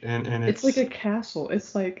estate, and it's like it's a castle.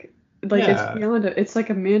 It's like it's yeah beyond it. It's like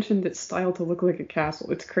a mansion that's styled to look like a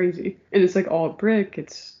castle. It's crazy. And it's like all brick.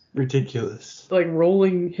 It's ridiculous. like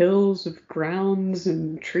rolling hills of grounds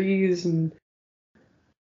and trees and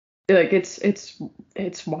like it's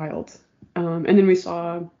wild. And then we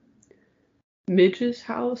saw Midge's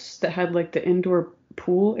house that had like the indoor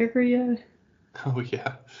pool area. Oh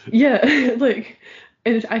yeah. Yeah, like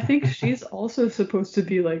and I think she's also supposed to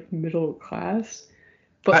be like middle class,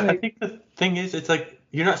 but I like think the thing is, it's like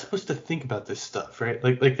you're not supposed to think about this stuff, right?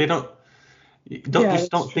 Like they don't you don't yeah, just that's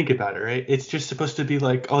don't think true. about it, right? It's just supposed to be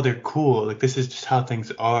like, oh, they're cool, like this is just how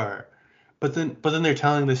things are. But then they're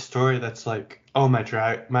telling this story that's like, oh my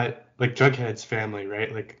like Jughead's family,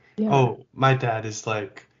 right? Like, Yeah. oh, my dad is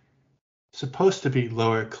like supposed to be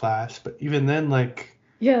lower class, but even then, like,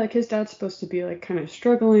 Yeah, like his dad's supposed to be like kind of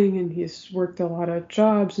struggling and he's worked a lot of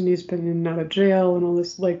jobs and he's been in and out of jail and all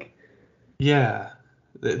this like yeah,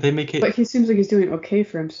 they make but it, he seems like he's doing okay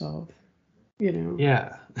for himself, you know.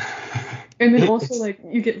 yeah. And then also It's like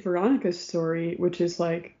you get Veronica's story, which is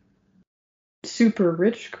like super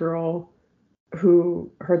rich girl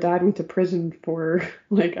who her dad went to prison for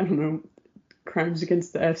like I don't know, crimes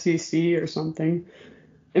against the FCC or something.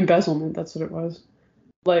 Embezzlement, that's what it was.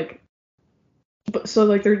 Like but so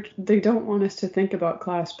like they don't want us to think about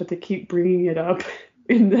class, but they keep bringing it up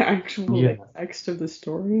in the actual like yeah, text of the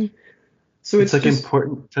story. So it's it's like just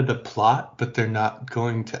important to the plot, but they're not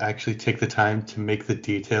going to actually take the time to make the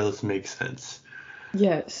details make sense.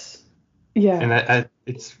 yes, And yeah,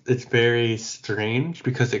 it's very strange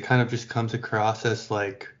because it kind of just comes across as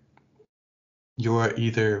like you're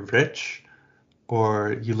either rich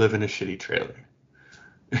or you live in a shitty trailer.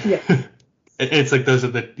 yeah. It's like those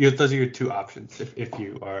are your two options if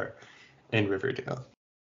you are in Riverdale.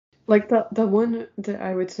 Like the one that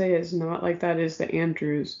I would say is not like that is the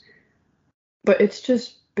Andrews, but it's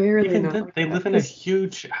just barely Even not then, like they that live in a because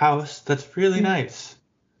huge house that's really yeah. nice.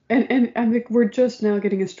 And like we're just now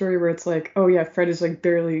getting a story where it's like, oh yeah, Fred is like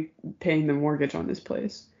barely paying the mortgage on this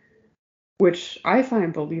place, which I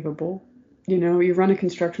find believable. You know, you run a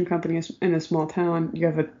construction company in a small town, you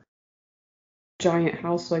have a giant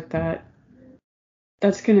house like that.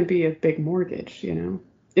 that's going to be a big mortgage, you know,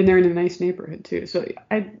 and they're in a nice neighborhood too. So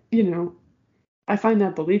I find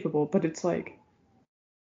that believable, but it's like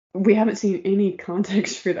we haven't seen any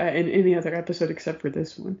context for that in any other episode except for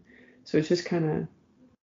this one. So it's just kind of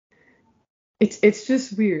it's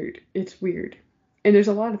just weird. It's weird. And there's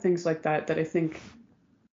a lot of things like that I think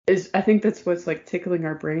that's what's like tickling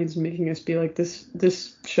our brains and making us be like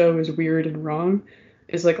this show is weird and wrong,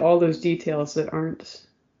 is like all those details that aren't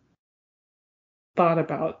thought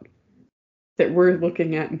about, that we're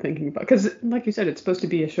looking at and thinking about. Because like you said, it's supposed to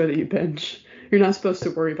be a show that you binge. You're not supposed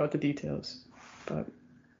to worry about the details. But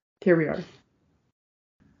here we are.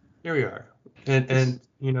 Here we are. And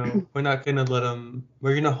we're not gonna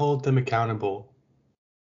we're gonna hold them accountable.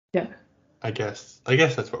 Yeah. I guess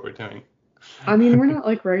that's what we're doing. I mean, we're not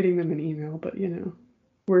like writing them an email, but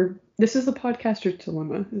this is the podcaster's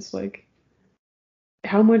dilemma. It's like,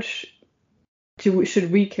 how much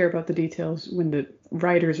should we care about the details when the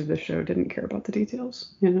writers of the show didn't care about the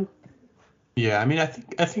details, you know? Yeah, I mean,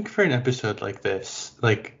 I think for an episode like this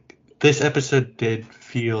episode did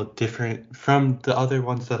feel different from the other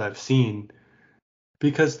ones that I've seen,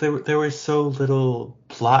 because there was so little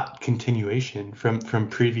plot continuation from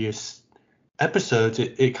previous episodes.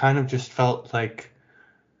 It kind of just felt like,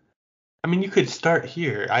 I mean, you could start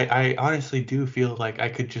here. I honestly do feel like I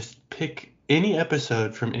could just pick any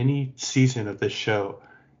episode from any season of this show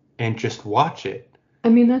and just watch it. I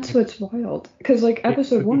mean, that's what's wild. Because, like, It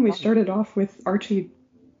episode would be 1, we fun. started off with Archie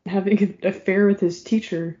having an affair with his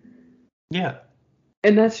teacher. Yeah.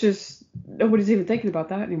 And that's just, nobody's even thinking about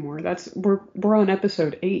that anymore. We're on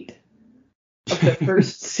episode 8 of the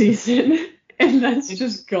first season. And that's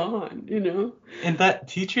just gone, you know? And that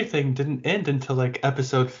teacher thing didn't end until like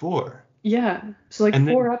episode 4. Yeah. So, like, And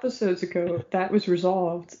 4 episodes ago, that was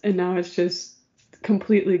resolved. And now it's just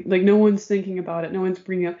completely, like, no one's thinking about it. No one's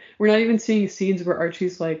bringing up. We're not even seeing scenes where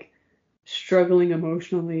Archie's, like, struggling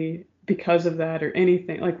emotionally because of that or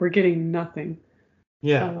anything. Like, we're getting nothing.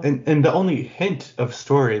 Yeah, and the only hint of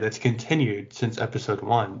story that's continued since episode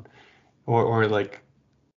 1, or like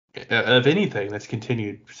of anything that's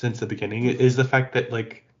continued since the beginning, is the fact that,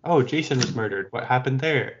 like, oh, Jason was murdered. What happened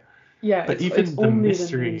there? Yeah, But it's even the only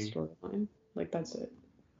mystery, the main storyline. Like, that's it.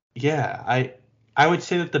 yeah, I would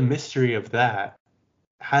say that the mystery of that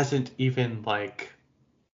hasn't even like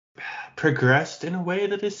progressed in a way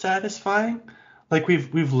that is satisfying. Like,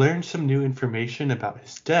 we've learned some new information about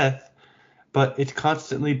his death, but it's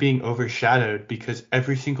constantly being overshadowed because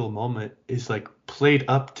every single moment is like played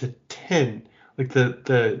up to 10. Like,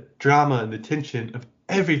 the drama and the tension of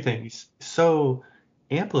everything is so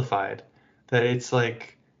amplified that it's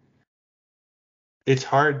like it's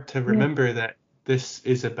hard to remember that this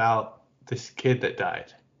is about this kid that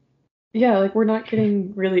died. Yeah, like, we're not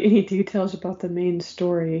getting really any details about the main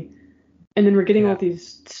story. And then we're getting all Yeah.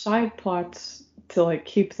 these side plots to, like,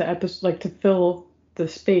 keep the episode, like, to fill the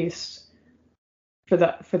space for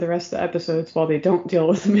the rest of the episodes while they don't deal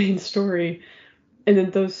with the main story. And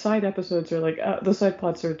then those side episodes are like, those side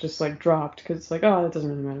plots are just like dropped because it's like, oh, that doesn't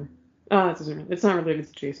really matter. It doesn't really, it's not related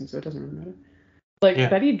to Jason, so it doesn't really matter. Like, Yeah.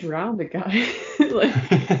 Betty drowned a guy. Like,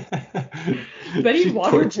 Betty She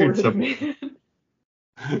tortured waterboarded a someone.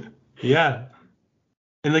 man. Yeah.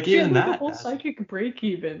 And like She even had like a that. whole psychic break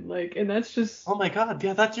even, like, and that's just, Oh my God,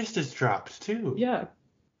 yeah, that just is dropped too. yeah.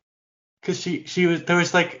 Because she was, there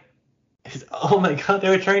was like, oh my God, they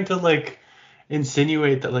were trying to like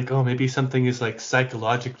insinuate that, like, oh, maybe something is like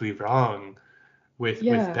psychologically wrong with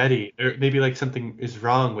Yeah. Betty, or maybe like something is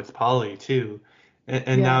wrong with Polly too.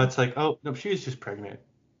 And now Yeah. it's like, oh no, she was just pregnant.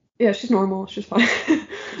 Yeah, she's normal. She's fine. She's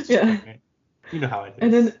just Yeah. pregnant. You know how it is.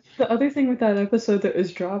 And then the other thing with that episode that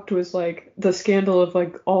was dropped was like the scandal of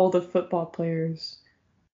like all the football players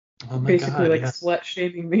Oh my basically God, like yeah. slut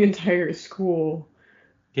shaming the entire school.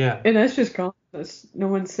 Yeah. And that's just gone. No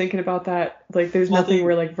one's thinking about that. Like, there's Well, nothing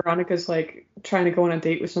where like Veronica's like trying to go on a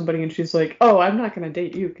date with somebody and she's like, "Oh, I'm not gonna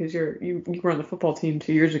date you because you were on the football team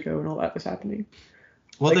 2 years ago and all that was happening."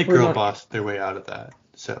 Well, Like, they we're girl not. bossed their way out of that,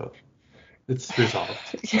 so it's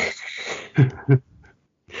resolved.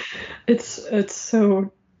 It's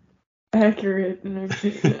so accurate and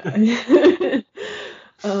everything.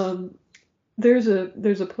 There's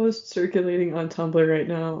a post circulating on Tumblr right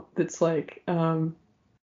now that's like,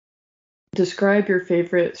 describe your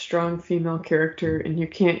favorite strong female character and you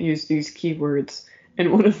can't use these keywords.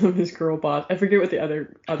 And one of them is girl boss. I forget what the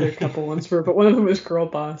other couple ones were, but one of them was girl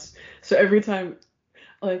boss. So every time,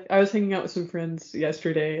 like, I was hanging out with some friends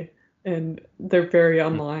yesterday and they're very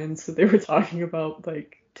online, so they were talking about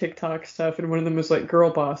like TikTok stuff, and one of them was like girl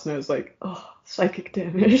boss, and I was like, oh, psychic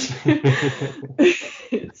damage.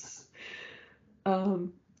 It's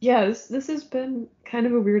yeah, this has been kind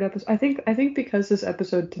of a weird episode. I think because this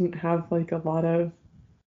episode didn't have like a lot of,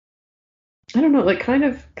 I don't know, like kind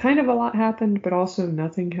of a lot happened, but also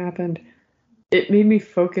nothing happened. It made me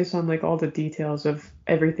focus on like all the details of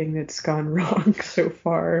everything that's gone wrong so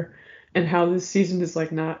far and how this season is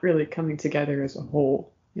like not really coming together as a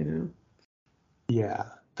whole, you know? Yeah.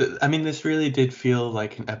 I mean, this really did feel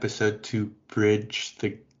like an episode to bridge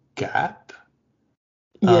the gap,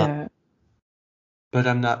 uh, Yeah. but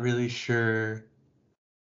I'm not really sure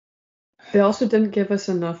They also didn't give us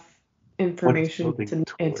enough what it's information building to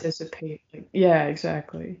toward. anticipate. Like, yeah,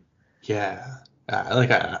 exactly. Yeah.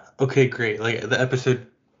 Okay, great. Like the episode,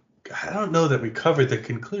 I don't know that we covered the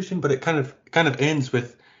conclusion, but it kind of ends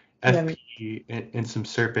with Yeah, I mean, FP and some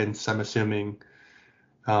serpents, I'm assuming,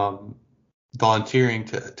 um, volunteering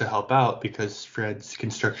to help out because Fred's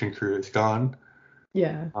construction crew is gone.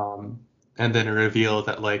 yeah. And then a reveal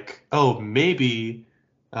that like, oh, maybe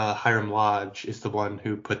Hiram Lodge is the one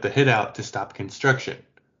who put the hit out to stop construction,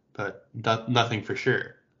 but nothing for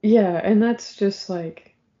sure. Yeah, and that's just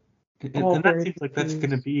like all And that very seems like good that's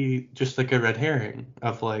gonna news. be just like a red herring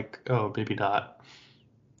of like, oh, maybe not,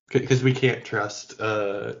 because we can't trust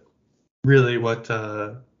really what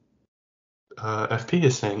FP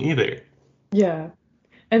is saying either. Yeah.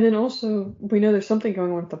 And then also, we know there's something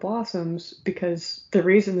going on with the Blossoms because the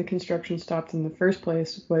reason the construction stopped in the first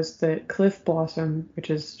place was that Cliff Blossom, which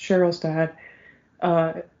is Cheryl's dad,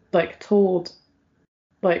 uh, like told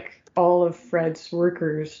like all of Fred's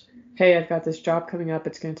workers, "Hey, I've got this job coming up.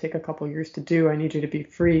 It's going to take a couple years to do. I need you to be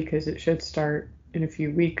free because it should start in a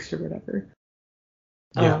few weeks or whatever."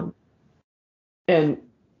 Yeah. Um, and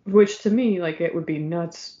which to me, like, it would be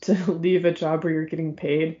nuts to leave a job where you're getting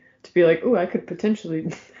paid to be like, "Oh, I could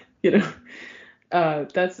potentially," you know.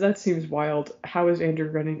 That seems wild. How is Andrew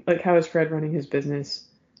running? Like, how is Fred running his business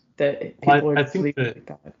that Well, people are I just think leaving that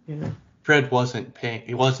like that? You know? Fred wasn't paying,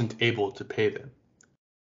 he wasn't able to pay them.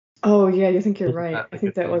 Oh yeah, you think you're Isn't right. that I like a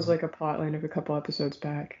think that was thing? like a plot line of a couple episodes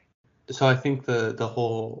back. So I think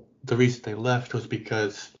the reason they left was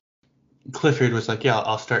because Clifford was like, yeah,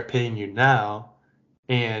 I'll start paying you now,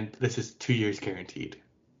 and this is 2 years guaranteed.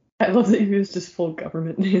 I love that he was just full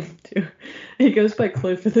government name too. He goes by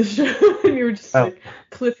Cliff in the show, and you were just Oh, like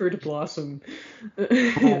Clifford Blossom. well,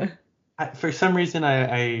 Yeah. for some reason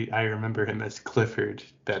I remember him as Clifford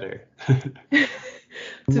better. I'm To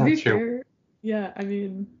not be sure. fair, yeah, I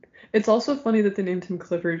mean, it's also funny that they named him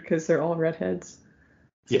Clifford because they're all redheads.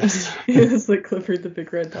 Yes. It's like Clifford the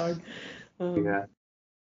big red dog. Um, Yeah.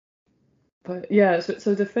 but yeah,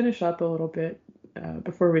 so to finish up a little bit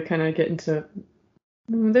before we kind of get into,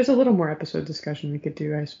 there's a little more episode discussion we could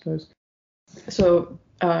do, I suppose. So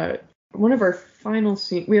one of our final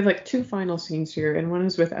scenes, we have like two final scenes here, and one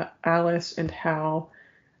is with Alice and Hal,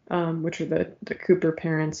 which are the Cooper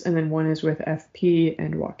parents, and then one is with FP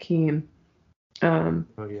and Joaquin. Um,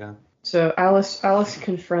 Oh yeah. so Alice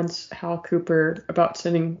confronts Hal Cooper about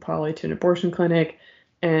sending Polly to an abortion clinic,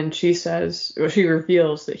 and she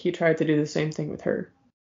reveals that he tried to do the same thing with her.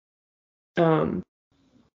 Um,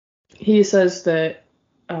 he says that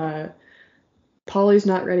uh, Polly's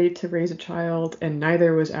not ready to raise a child, and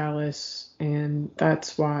neither was Alice, and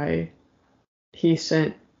that's why he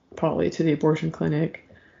sent Polly to the abortion clinic.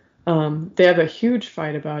 They have a huge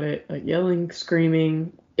fight about it, like yelling,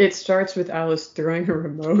 screaming. It starts with Alice throwing a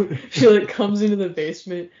remote. She like comes into the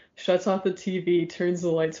basement, shuts off the TV, turns the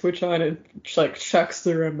light switch on, and like chucks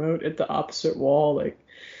the remote at the opposite wall. Like,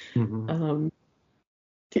 Hmm. um,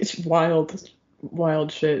 it's wild,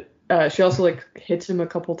 wild shit. She also like hits him a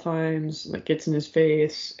couple times, like gets in his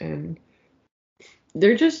face, and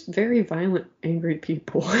they're just very violent, angry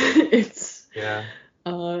people. It's Yeah.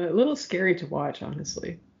 a little scary to watch,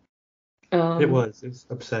 honestly. It Um, was. It's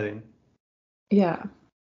upsetting. yeah.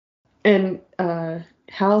 And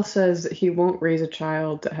Hal says that he won't raise a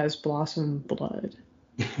child that has blossom blood.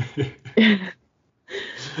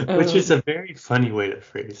 Which is um, a very funny way to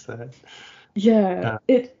phrase that. yeah,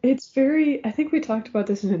 Uh, it's very. I think we talked about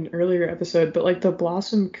this in an earlier episode, but like the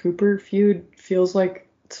Blossom Cooper feud feels like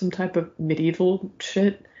some type of medieval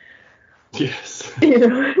shit. yes. You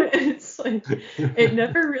know, it's like it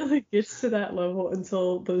never really gets to that level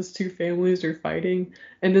until those two families are fighting,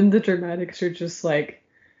 and then the dramatics are just like,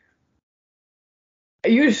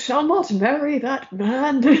 "You shall not marry that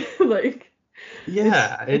man." Like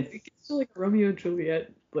Yeah, it gets to like Romeo and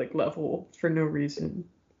Juliet like level for no reason.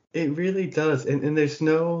 it really does. And there's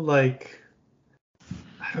no like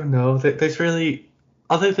I don't know. There's really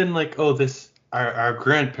other than like oh this our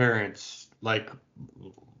grandparents like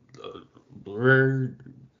were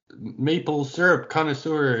maple syrup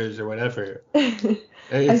connoisseurs or whatever. I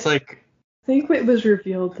It's like think it was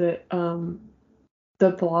revealed that the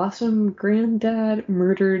Blossom granddad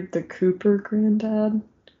murdered the Cooper granddad.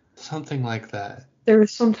 Something like that. There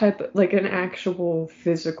was some type of like an actual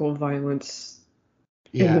physical violence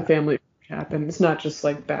in the Yeah. family happened. It's not just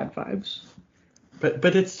like bad vibes.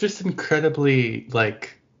 But it's just incredibly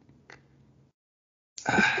like It's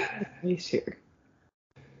all over the place here.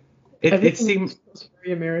 it Everything seemed. else feels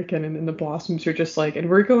very American, and then the Blossoms are just like, and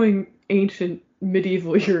we're going ancient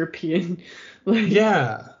medieval European. Like,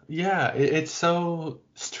 Yeah, it's so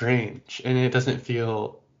strange, and it doesn't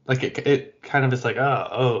feel like it kind of is like,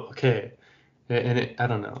 oh, okay. And I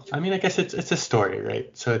don't know. I mean, I guess it's a story, right?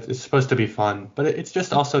 So it's supposed to be fun, but it's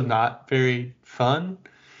just also not very fun.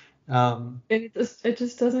 Um, and it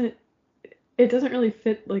just doesn't really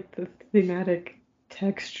fit like the thematic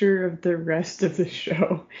texture of the rest of the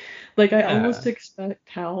show. Like I almost yeah, expect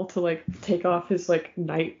Hal to like take off his like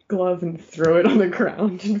night glove and throw it on the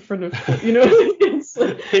ground in front of you know it's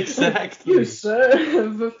like you exactly. sir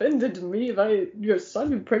have offended me by your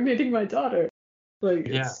son impregnating my daughter. Like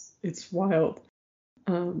Yeah, it's wild.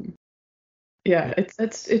 Um yeah, yeah,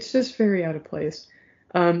 it's just very out of place.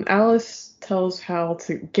 Alice tells Hal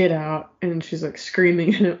to get out, and she's like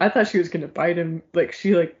screaming at him. I thought she was gonna bite him. Like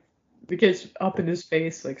she like gets up in his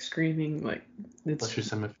face, like screaming. Like it's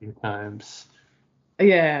flushes him a few times.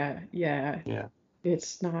 yeah, Yeah,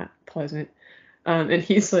 it's not pleasant. And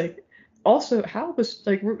he's like, also Hal was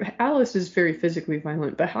like Alice is very physically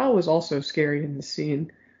violent, but Hal was also scary in the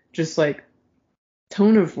scene. Just like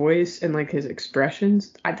tone of voice and like his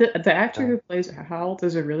expressions. The actor yeah. who plays Hal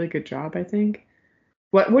does a really good job, I think.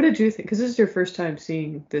 What did you think? Because this is your first time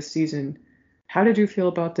seeing this season. How did you feel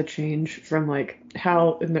about the change from like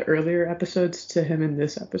Hal in the earlier episodes to him in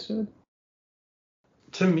this episode?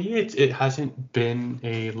 To me, it hasn't been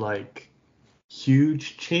a like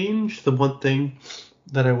huge change. The one thing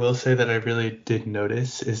that I will say that I really did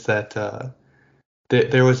notice is that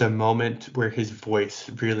there was a moment where his voice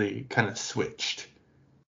really kind of switched,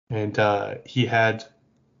 and he had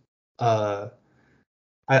uh,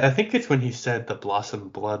 I think it's when he said the Blossom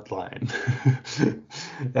bloodline,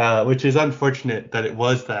 which is unfortunate that it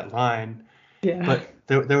was that line, Yeah. but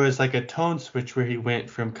there was like a tone switch where he went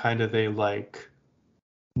from kind of a like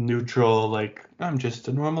neutral, like I'm just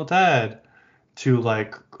a normal dad, to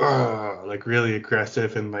like like really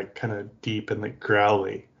aggressive and like kind of deep and like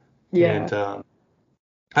growly. Yeah. And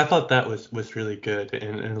I thought that was really good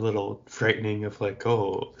and a little frightening of like,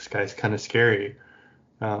 oh, this guy's kind of scary.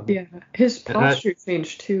 Um, Yeah. His and I, posture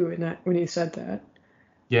changed too in that when he said that,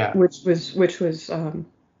 yeah, which was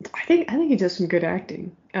I think he does some good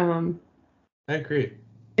acting. I agree.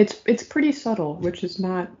 It's pretty subtle, which is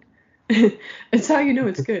not it's how you know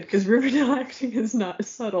it's good because Riverdale acting is not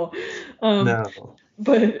subtle. Um, No.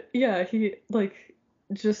 but yeah, he like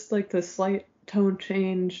just like the slight tone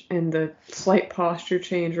change and the slight posture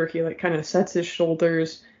change where he like kind of sets his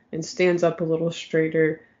shoulders and stands up a little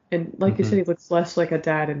straighter. And like you said, Hmm. he looks less like a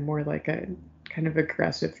dad and more like a kind of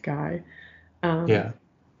aggressive guy. Um, Yeah,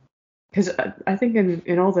 because I think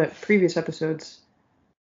in all the previous episodes,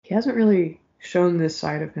 he hasn't really shown this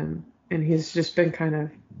side of him, and he's just been kind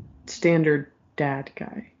of standard dad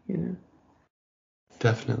guy, you know.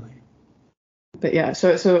 definitely. But yeah,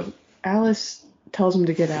 so Alice tells him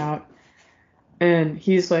to get out, and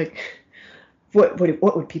he's like, what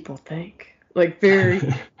would people think? Like very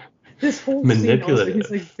this whole scene also he's like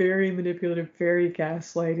Manipulative. very manipulative, very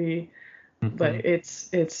gaslighty, but Hmm. it's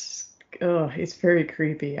very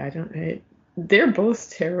creepy. They're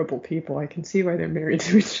both terrible people. I can see why they're married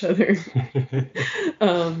to each other.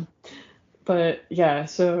 Um, but yeah,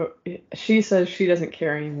 so she says she doesn't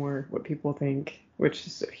care anymore what people think, which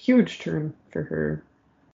is a huge turn for her,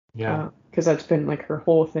 Yeah, because that's been like her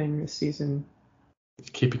whole thing this season.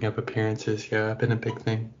 keeping up appearances, yeah, been a big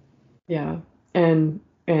thing. Yeah, and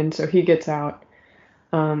so he gets out,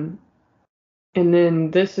 um, and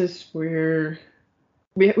then this is where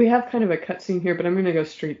we have kind of a cutscene here, but I'm gonna go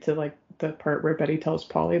straight to like the part where Betty tells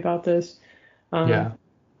Polly about this. Um, Yeah.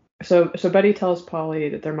 so Betty tells Polly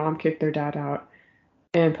that their mom kicked their dad out,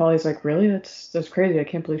 and Polly's like, really? That's crazy. I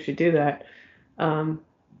can't believe she'd do that. Um,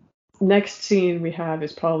 Next scene we have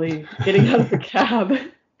is Polly getting out of the cab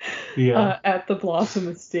Yeah. at the Blossom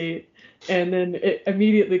Estate, and then it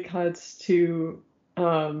immediately cuts to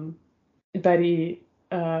Betty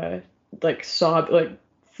like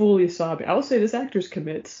fully sobbing. I will say this actress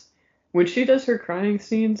commits when she does her crying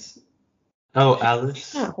scenes. Oh, She's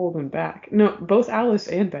Alice. not holding back. No, both Alice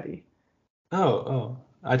and Betty. Oh.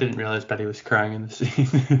 I didn't realize Betty was crying in the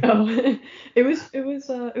scene. Oh, it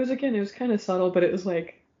was again, it was kind of subtle, but it was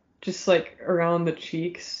like just like around the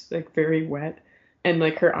cheeks, like very wet, and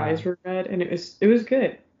like her Uh, eyes were red, and it was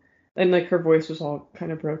good. and like her voice was all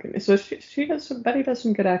kind of broken. So Betty does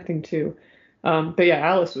some good acting too. But yeah,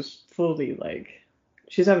 Alice was fully like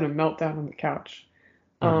she's having a meltdown on the couch.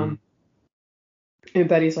 Hmm. Um, and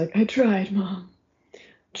Betty's like, I tried, Mom.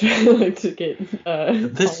 Trying like to get This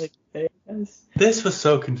Polly to say, I guess. this was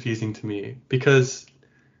so confusing to me because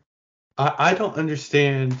I don't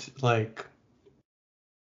understand like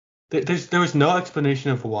there was no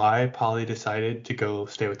explanation of why Polly decided to go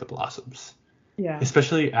stay with the Blossoms. Yeah,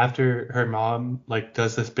 Especially after her mom like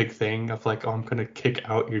does this big thing of like, oh, I'm gonna kick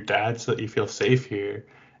out your dad so that you feel safe here.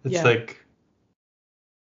 It's yeah, like,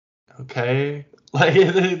 okay, like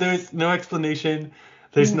there's no explanation.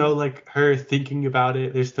 There's yeah. no like her thinking about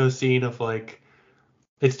it. There's no scene of like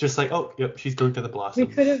it's just like, oh, yep, she's going to the We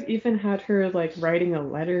could Blossoms. have even had her like writing a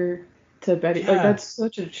letter to Betty. Like Yeah, that's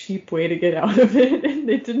such a cheap way to get out of it, and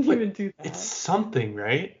they didn't but even do it's that. something,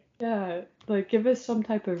 right? Yeah, like give us some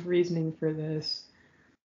type of reasoning for this.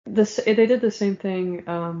 They did the same thing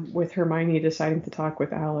with Hermione deciding to talk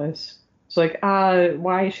with Alice. It's like,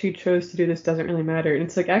 why she chose to do this doesn't really matter. And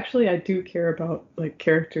it's like, actually, I do care about like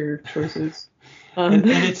character choices. Um, And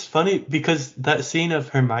it's funny because that scene of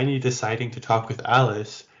Hermione deciding to talk with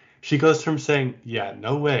Alice, she goes from saying, "Yeah,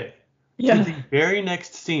 no way," to yeah, the very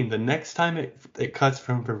next scene, the next time it cuts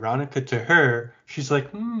from Veronica to her, she's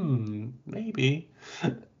like, maybe.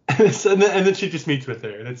 And then she just meets with her,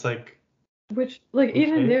 and it's like, which like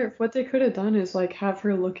even okay, there, what they could have done is like have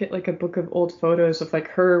her look at like a book of old photos of like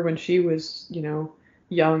her when she was,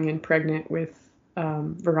 young and pregnant with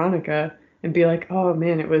Veronica and be like, oh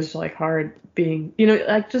man, it was like hard being,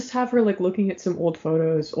 like just have her like looking at some old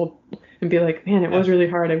photos, and be like, man, it yeah, was really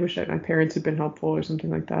hard. I wish that my parents had been helpful or something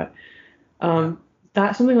like that. yeah.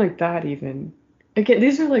 That something like that even. Again,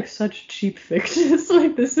 these are like such cheap fixes.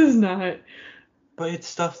 Like this is not. But it's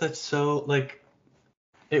stuff that's so like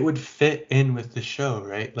it would fit in with the show,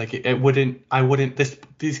 right? Like it wouldn't, I wouldn't,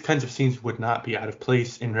 these kinds of scenes would not be out of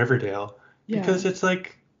place in Riverdale Yeah. because it's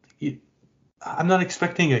like, I'm not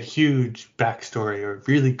expecting a huge backstory or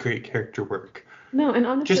really great character work. No, and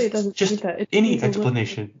honestly, it doesn't need Just that. It just any needs a little bit.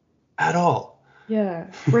 explanation at all.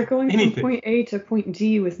 Yeah, we're going from Anything. point A to point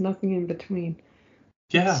D with nothing in between.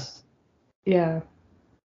 Yeah. It's yeah.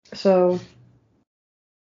 So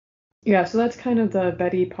yeah, so that's kind of the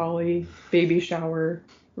Betty Polly baby shower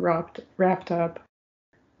wrapped up.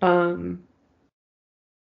 Um,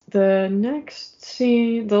 the next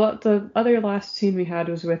scene, the other last scene we had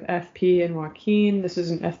was with FP and Joaquin. This is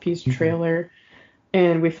an FP's Mhm. trailer,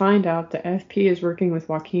 and we find out that FP is working with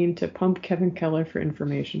Joaquin to pump Kevin Keller for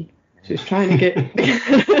information. So he's trying to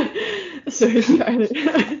get. So he's trying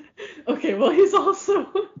to. Okay, well he's also.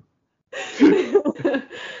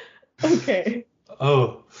 Okay,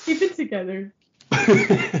 Oh. keep it together.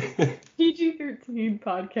 PG-13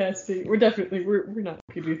 podcasting. We're not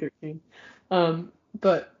PG-13.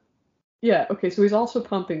 But yeah, okay, so he's also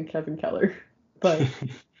pumping Kevin Keller. But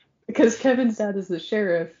because Kevin's dad is the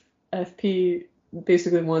sheriff, FP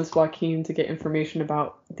basically wants Joaquin to get information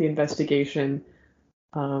about the investigation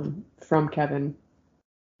from Kevin.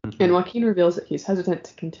 And Mhm. Joaquin reveals that he's hesitant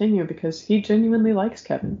to continue because he genuinely likes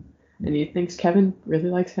Kevin. And he thinks Kevin really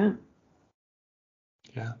likes him.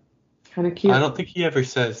 Yeah. Kind of I cute. don't think he ever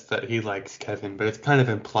says that he likes Kevin, but it's kind of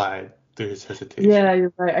implied through his Yeah, hesitation.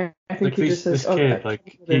 you're right. I think Like he just this says, "Oh, kid, Kevin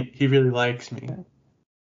like really he really likes me. likes."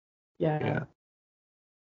 Yeah. Yeah.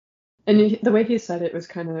 And the way he said it was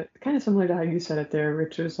kind of similar to how you said it there,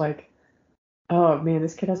 which was like, "Oh man,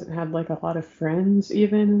 this kid hasn't had like a lot of friends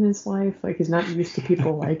even in his life. Like he's not used to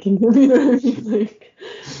people liking him." You know what I mean? Like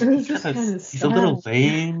it was just kind of He's a little sad.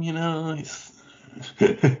 lame, you know. He's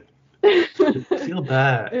feel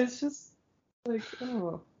bad. It's just like,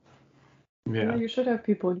 oh, yeah, Yeah. you should have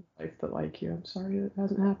people in your life that like you. I'm sorry that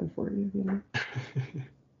hasn't happened for you, you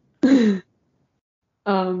know.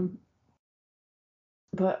 Um,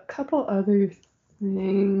 but a couple other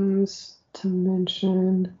things to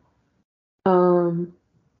mention. Um,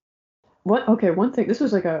 one thing. This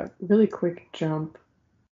was like a really quick jump.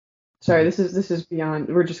 Sorry, Mhm. this is beyond.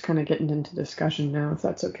 We're just kind of getting into discussion now, if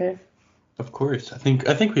that's okay. Of course. I think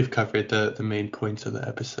we've covered the main points of the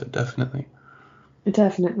episode, definitely.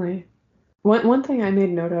 Definitely. One thing I made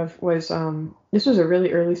note of was this was a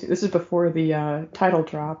really early. This is before the title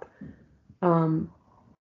drop. Um,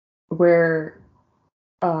 where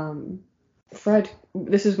um Fred.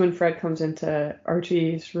 This is when Fred comes into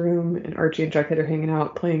Archie's room, and Archie and Jughead are hanging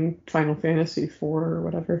out playing Final Fantasy IV or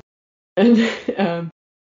whatever. And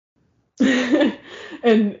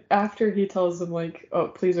and after he tells them like, "Oh,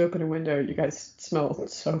 please open a window. You guys smell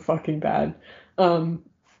so fucking bad."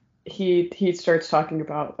 He starts talking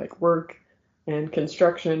about like work and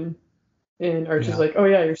construction, And Archie's Yeah. like, oh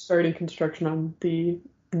yeah, you're starting construction on the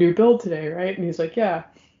new build today, right? And he's like, yeah.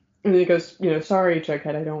 And then he goes, sorry,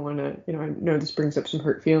 Jughead, I don't want to, I know this brings up some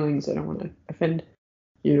hurt feelings. I don't want to offend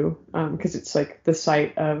you, because it's like the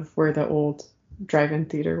site of where the old drive-in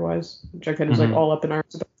theater was. Jughead was like Hmm. all up in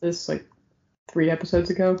arms about this like 3 episodes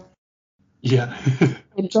ago. Yeah.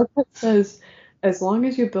 And Jughead says, as long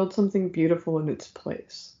as you build something beautiful in its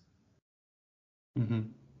place. Hmm.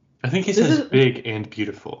 I think he This says is, big and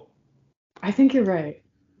beautiful. I think you're right.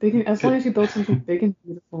 Big, as long Could- as you build something big and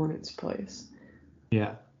beautiful in its place.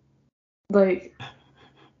 Yeah. Like,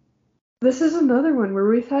 this is another one where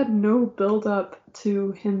we've had no build up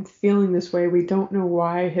to him feeling this way. We don't know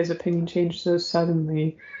why his opinion changed so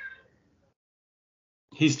suddenly.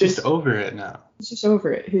 He's just It's, over it now. it's just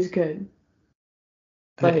over it. He's good.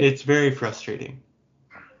 Like, It's very frustrating.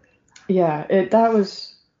 yeah, that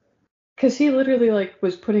was because he literally like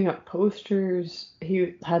was putting up posters.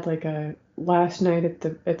 He had like a last night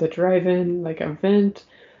at the drive-in like event.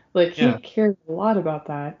 Like he Yeah. cared a lot about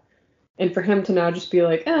that. And for him to now just be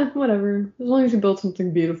like, whatever, as long as you build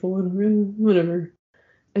something beautiful and whatever.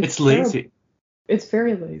 It's It's terrible. lazy. It's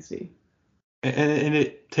very lazy. And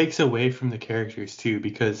it takes away from the characters too,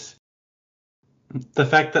 because the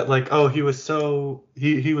fact that like, oh, he was so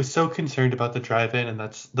concerned about the drive-in, and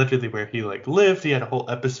that's literally where he like lived. He had a whole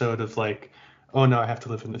episode of like, oh, now I have to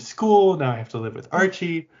live in the school, now I have to live with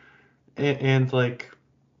Archie. And like,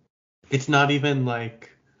 it's not even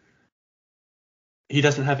like he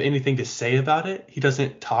doesn't have anything to say about it. He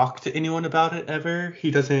doesn't talk to anyone about it ever.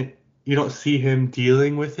 You don't see him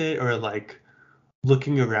dealing with it or like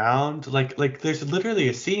looking around. Like there's literally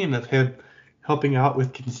a scene of him helping out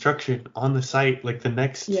with construction on the site like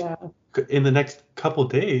Yeah, in the next couple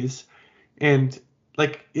days. And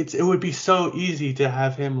like it would be so easy to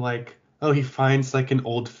have him like, oh, he finds like an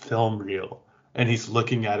old film reel and he's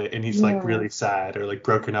looking at it and he's like yeah. really sad or like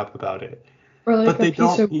broken up about it. Or like But a they piece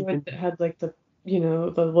don't of wood even. that had like the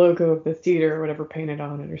logo of the theater or whatever painted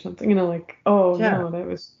on it or something. Like, oh Yeah. no, that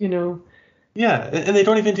was, Yeah, and they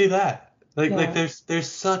don't even do that. Like yeah, there's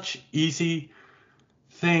such easy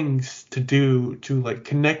things to do to like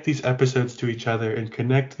connect these episodes to each other and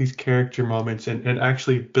connect these character moments and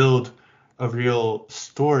actually build a real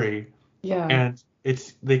story. yeah. And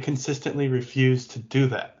they consistently refuse to do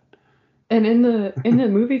that. And in the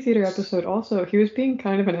movie theater episode also, he was being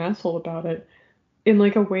kind of an asshole about it in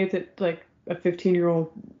like a way that like a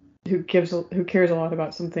 15-year-old who cares a lot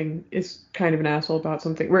about something is kind of an asshole about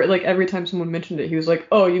something. Where like every time someone mentioned it, he was like,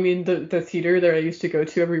 "Oh, you mean the theater that I used to go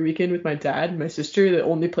to every weekend with my dad and my sister, the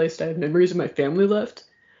only place I have memories of my family left?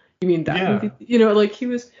 You mean that Yeah. movie?" Like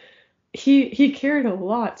he cared a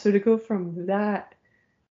lot. So to go from that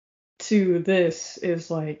to this is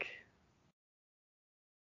like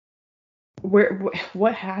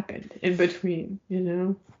what happened in between?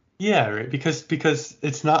 Yeah, right. Because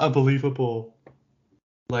it's not a believable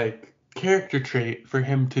like character trait for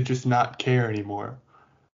him to just not care anymore.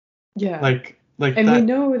 Yeah. Like And we that.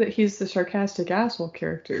 know that he's the sarcastic asshole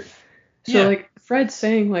character. So Yeah. like Fred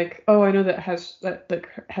saying like, "Oh, I know that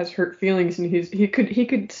has hurt feelings," and he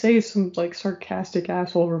could say some like sarcastic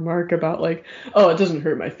asshole remark about like, "Oh, it doesn't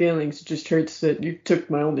hurt my feelings. It just hurts that you took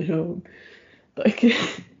my only home." Like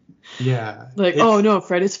Yeah. like, "Oh It's no,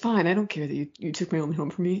 Fred, it's fine. I don't care that you took my only home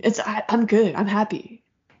from me. I'm good. I'm happy."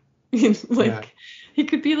 yeah. Like he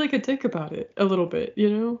could be like a dick about it a little bit.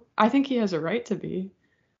 I think he has a right to be.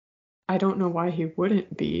 I don't know why he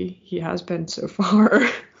wouldn't be. He has been so far.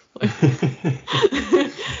 Like,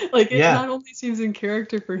 like it Yeah. not only seems in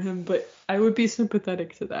character for him, but I would be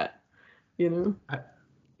sympathetic to that.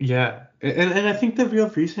 Yeah, and I think the real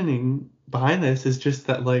reasoning behind this is just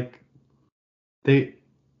that like they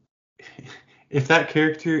if that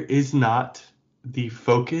character is not the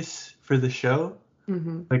focus for the show,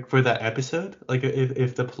 Hmm. like for that episode, like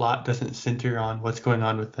if the plot doesn't center on what's going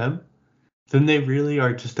on with them, then they really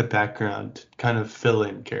are just a background kind of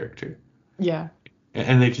fill-in character. Yeah,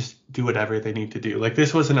 And they just do whatever they need to do. Like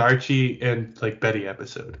this was an Archie and like Betty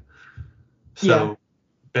episode. yeah. So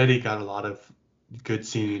Betty got a lot of good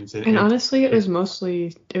scenes And honestly, it and was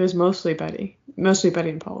mostly Betty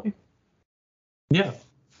and Polly. yeah.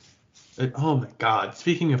 Oh my God.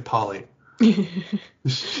 Speaking of Polly,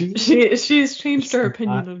 she She's changed is our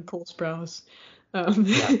opinion not. on Cole Sprouse. Um,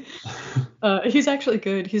 Yeah. he's actually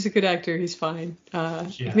good. He's a good actor. He's fine.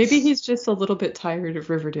 Maybe Yes. he's just a little bit tired of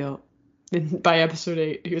Riverdale. And by episode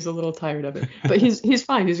 8, he was a little tired of it. But he's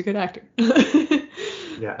fine. He's a good actor.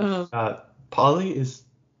 Yeah. um, Polly is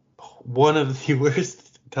one of the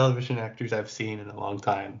worst television actors I've seen in a long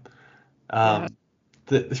time. yeah.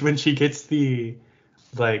 Um, when she gets the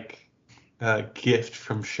like gift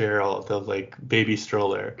from Cheryl, the like baby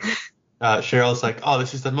stroller. Cheryl's like, oh,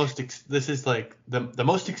 this is like the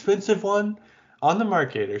most expensive one on the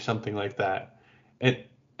market or something like that.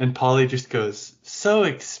 And Polly just goes, so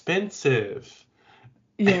expensive.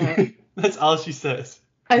 Yeah. That's all she says.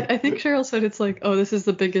 I think Cheryl said it's like, oh, this is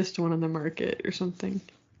the biggest one on the market or something.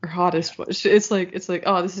 Or hottest one. It's like,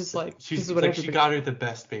 oh, this is what Like she everybody. got her the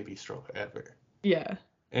best baby stroller ever. Yeah.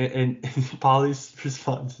 And Polly's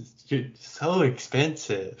response is, "You're so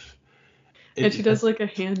expensive." And she does like a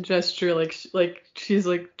hand gesture, like she's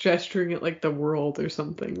like gesturing at like the world or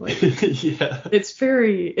something. Like Yeah. it's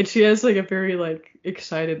very, and she has like a very like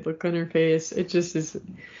excited look on her face. It just is,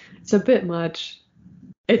 it's a bit much.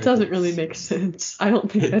 It doesn't really make sense. I don't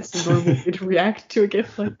think that's the normal way to react to a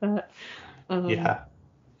gift like that. Yeah.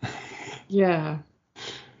 Yeah.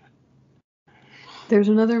 There's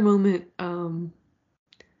another moment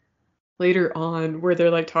later on where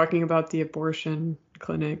they're like talking about the abortion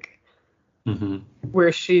clinic Mm-hmm.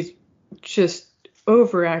 where she's just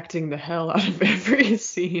overacting the hell out of every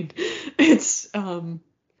scene. It's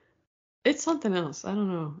something else. I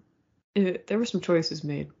don't know. There were some choices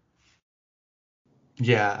made.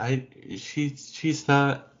 Yeah, she's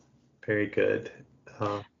not very good.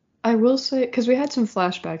 I will say, because we had some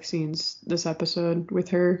flashback scenes this episode with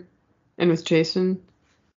her and with Jason.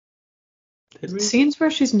 Did we? Scenes where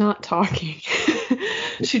she's not talking.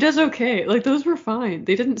 She does okay. Like those were fine.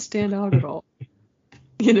 They didn't stand out at all.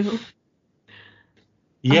 You know?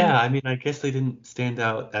 Yeah, I mean, I guess they didn't stand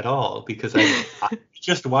out at all because I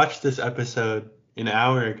just watched this episode an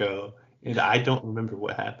hour ago and I don't remember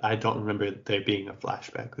what happened. I don't remember there being a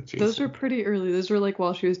flashback with Those were Jason. pretty early. Those were like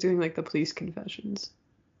while she was doing like the police confessions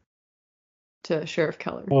to Sheriff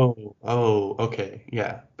Keller. Oh, okay,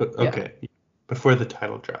 yeah, but Yeah. okay, before the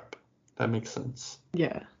title drop, that makes sense.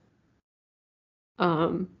 Yeah.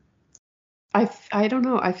 Um, I don't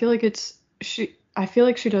know. I feel like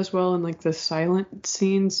she does well in like the silent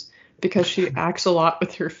scenes because she acts a lot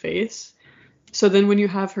with her face. So then when you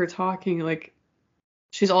have her talking, like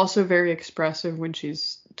she's also very expressive when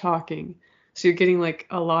she's talking. So you're getting like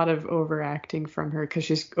a lot of overacting from her because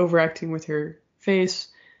she's overacting with her face,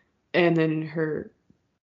 and then her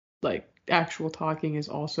like actual talking is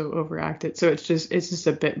also overacted. So it's just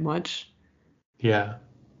a bit much. Yeah,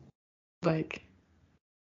 Like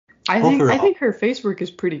I overall, think her face work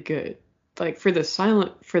is pretty good. Like for the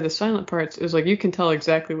silent parts, it was like you can tell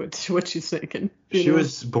exactly what she's thinking, you she know?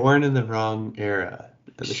 was born in the wrong era.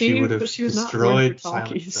 She would have But she was not born for destroyed silent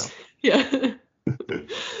talkies. film. Yeah.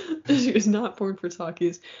 She was not born for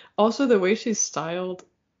talkies. Also, the way she's styled,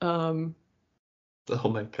 um, Oh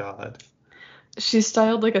my God. she's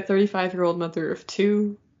styled like a 35-year-old mother of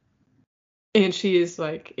two, and she is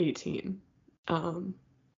like 18. Um,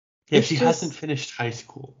 Yeah, it's she hasn't just, finished high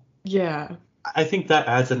school. yeah, I think that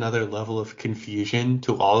adds another level of confusion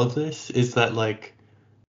to all of this, is that like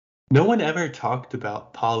no one ever talked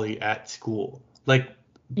about Polly at school. Like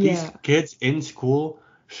these yeah. kids in school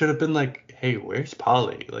should have been like, "Hey, where's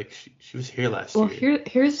Polly? Like she was here last Well, year."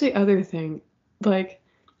 here's the other thing. Like,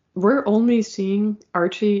 we're only seeing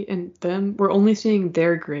Archie and them, we're only seeing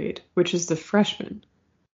their grade, which is the freshman.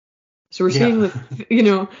 So we're seeing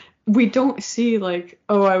Yeah. we don't see like,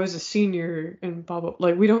 oh, I was a senior and blah blah.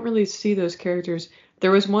 Like, we don't really see those characters.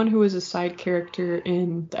 There was one who was a side character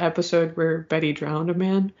in the episode where Betty drowned a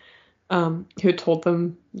man, who told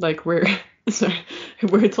them like where, sorry,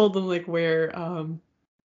 where it told them like where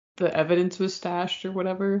the evidence was stashed or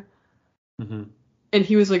whatever. hmm And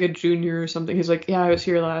he was like a junior or something. He's like, yeah, I was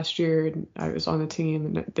here last year and I was on the team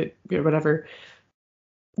and whatever.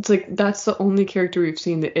 It's like that's the only character we've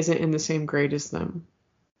seen that isn't in the same grade as them,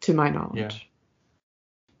 to my Yeah. knowledge.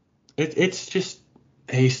 It's just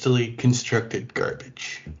hastily constructed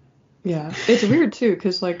garbage. Yeah, it's weird too,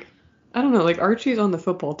 because like I don't know, like Archie's on the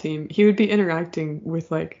football team. He would be interacting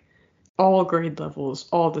with like all grade levels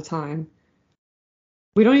all the time.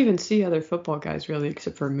 We don't even see other football guys really,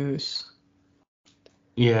 except for Moose.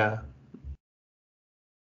 Yeah.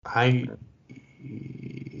 I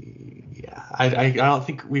yeah. I don't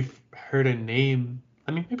think we've heard a name.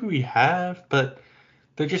 I mean, maybe we have, but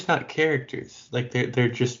they're just not characters. Like they're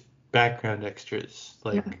just background extras.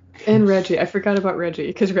 Yeah. Like And Reggie. I forgot about Reggie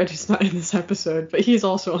because Reggie's not in this episode, but he's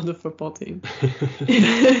also on the football team.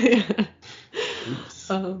 Yeah. Oops.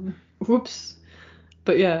 Whoops.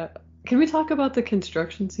 But yeah, can we talk about the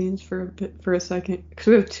construction scenes for a second? Because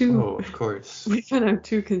we have Oh, of course. we kind of have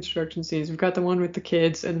two construction scenes. We've got the one with the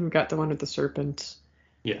kids, and we've got the one with the serpents.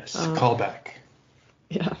 Yes, Um, callback.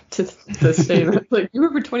 yeah, to the same. Like you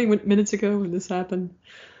remember 20 minutes ago when this happened?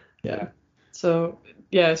 Yeah. So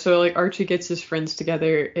yeah, so like Archie gets his friends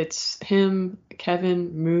together. It's him,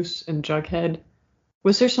 Kevin, Moose, and Jughead.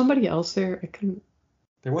 Was there somebody else there? I couldn't.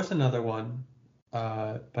 There was another one,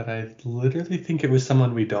 but I literally think it was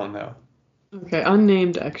someone we don't know. Okay,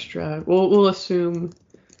 unnamed extra. We'll assume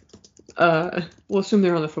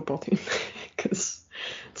they're on the football team because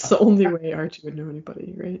it's the only way Archie would know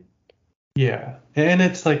anybody, right? Yeah, and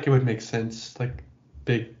it's like it would make sense, like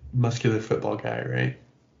big muscular football guy, right?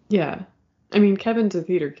 Yeah. I mean, Kevin's a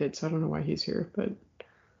theater kid, so I don't know why he's here, but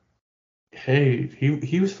Hey,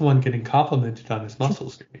 he was the one getting complimented on his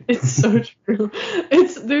muscles. it's so true.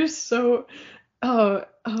 There's so oh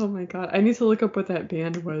my God. I need to look up what that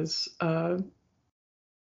band was. The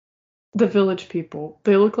Village People.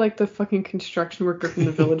 They look like the fucking construction worker from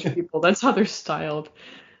the Village People. That's how they're styled.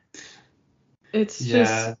 It's Yeah.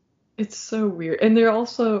 just it's so weird. And they're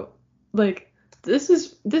also like this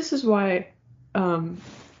is why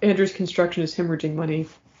Andrew's construction is hemorrhaging money.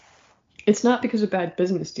 It's not because of bad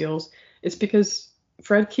business deals. It's because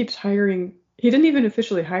Fred keeps hiring. He didn't even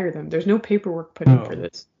officially hire them. There's no paperwork put in for Oh,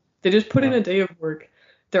 this. They just put in no. a day of work.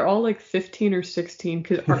 They're all like 15 or 16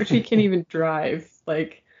 because Archie can't even drive.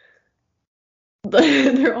 Like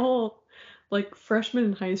they're all like freshmen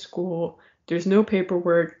in high school. There's no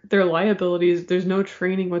paperwork. Their liabilities. There's no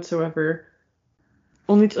training whatsoever.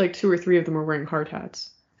 Only like two or three of them are wearing hard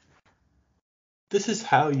hats. This is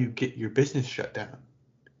how you get your business shut down.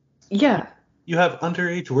 Yeah, You have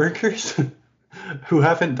underage workers who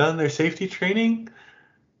haven't done their safety training.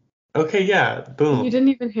 Okay, yeah, and you boom, didn't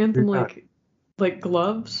even hand you're them done. like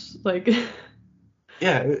gloves. Like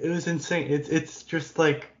Yeah, it was insane. It's just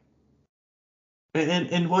like,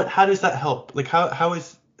 and what? How does that help? Like, how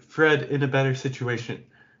is Fred in a better situation?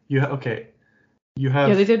 Okay, you yeah,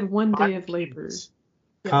 have they did one five day of labor. kids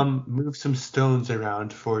Yeah. come move some stones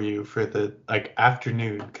around for you for the like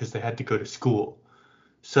afternoon because they had to go to school.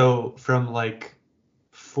 So from like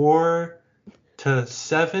 4 to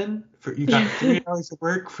 7 for you got 3 hours of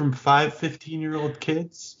work from five 15-year-old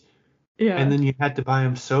kids, and Yeah. then you had to buy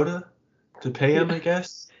them soda to pay them, Yeah. I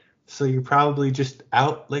guess. So you're probably just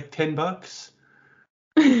out like $10.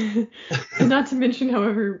 And not to mention,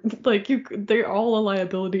 however, like they're all a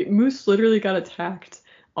liability. Moose literally got attacked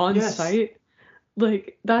on Yes. site.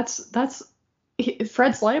 Like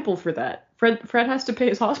Fred's liable for that. Fred has to pay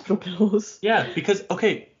his hospital bills. Yeah, because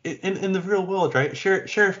okay, in the real world, right?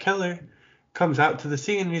 Sheriff Keller comes out to the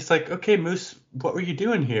scene and he's like, "Okay, Moose, what were you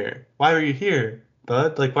doing here? Why were you here,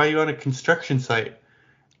 bud? Like, why are you on a construction site?"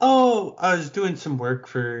 "Oh, I was doing some work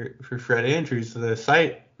for Fred Andrews, the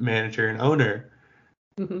site manager and owner."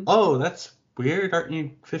 Hmm. "Oh, that's weird. Aren't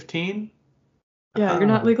you 15?" Yeah, you're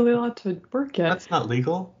not "Oh, legally allowed to work yet. that's not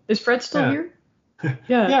legal." Is Fred still Yeah. here?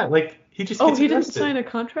 Yeah. Yeah, like he just Oh, gets he didn't sign arrested.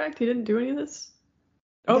 a contract. He didn't do any of this.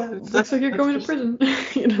 Oh, Yeah, looks like you're that's going to just prison.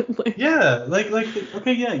 You know, like yeah,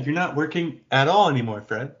 okay, yeah, you're not working at all anymore,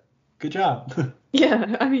 Fred. Good job.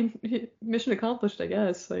 yeah. I mean, mission accomplished, I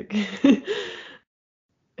guess. Like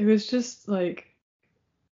it was just like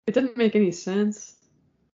it didn't make any sense.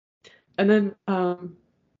 And then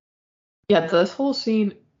yeah, this whole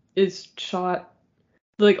scene is shot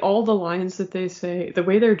like all the lines that they say, the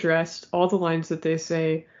way they're dressed, all the lines that they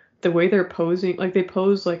say, the way they're posing, like they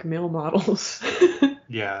pose like male models.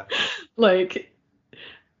 Yeah. like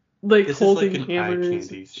like This is like holding an eye hammers and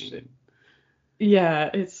candy shit. scene. Yeah,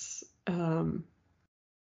 it's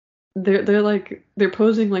they're like they're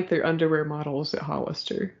posing like they're underwear models at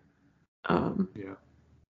Hollister. Um Yeah.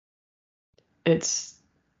 it's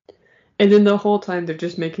and then the whole time they're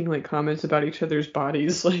just making like comments about each other's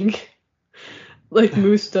bodies like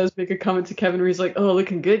Moose does make a comment to Kevin where he's like, "Oh,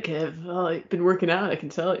 looking good, Kev. Oh, I've been working out. I can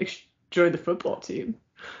tell you should join the football team."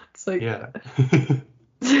 It's like Yeah.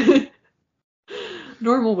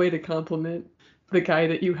 normal way to compliment the guy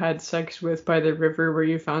that you had sex with by the river where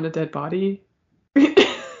you found a dead body.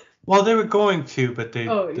 Well, they were going to, but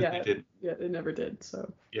Oh they yeah, didn't. yeah, they never did.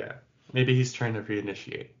 So Yeah. Maybe he's trying to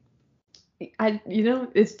reinitiate.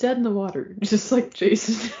 it's dead in the water, just like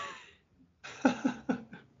Jason.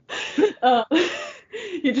 uh,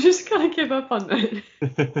 you just gotta give up on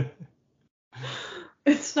that.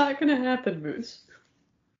 It's not gonna happen, Moose.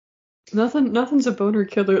 Nothing's a boner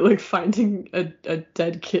killer like finding a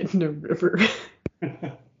dead kid in a river.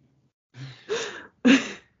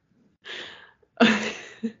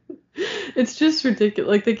 It's just ridiculous.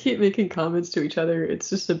 Like they keep making comments to each other. It's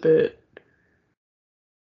just a bit.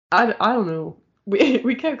 I don't know.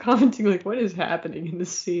 We kept commenting like, what is happening in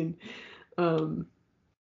this scene?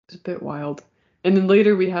 It's a bit wild. And then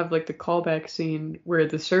later we have like the callback scene where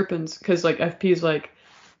the serpents, because like FP's like,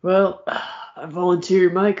 well, I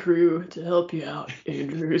volunteered my crew to help you out,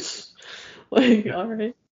 Andrews. Like, Yeah. all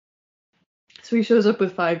right. So he shows up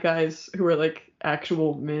with five guys who are like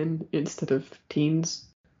actual men instead of teens,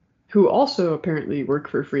 who also apparently work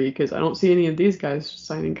for free because I don't see any of these guys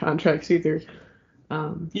signing contracts either.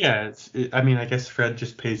 Um, Yeah, I mean, I guess Fred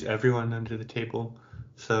just pays everyone under the table.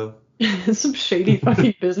 So, some shady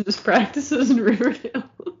fucking business practices in Riverdale.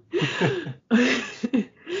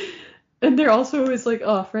 And they're also always like,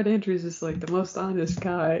 oh, Fred Andrews is like the most honest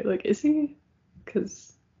guy. Like, is he?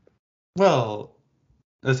 Because well,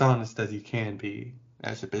 as honest as you can be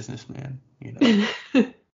as a businessman, you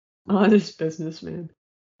know. honest businessman.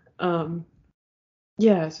 Um,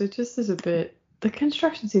 yeah, so it just is a bit. The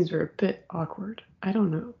construction scenes were a bit awkward. I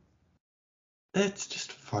don't know. It's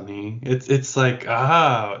just funny. It's like,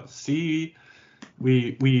 see,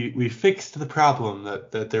 we fixed the problem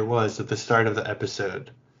that there was at the start of the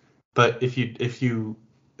episode. But if you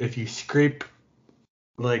scrape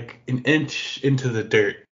like an inch into the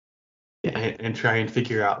dirt Yeah, and try and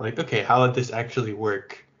figure out like, okay, how would this actually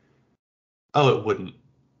work? Oh, it wouldn't.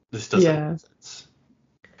 This doesn't yeah, make sense.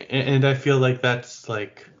 And I feel like that's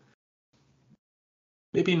like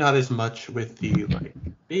maybe not as much with the like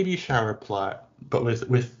baby shower plot, but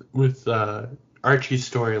with Archie's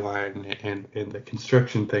storyline and the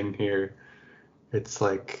construction thing here, it's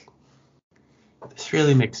like this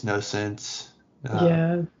really makes no sense. Um,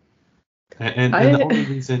 yeah. and the only I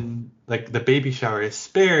reason like the baby shower is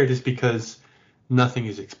spared is because nothing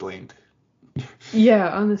is explained. Yeah,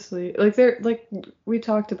 honestly, like we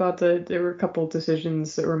talked about there were a couple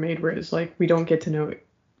decisions that were made where it's like we don't get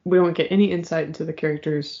any insight into the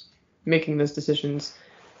characters making those decisions.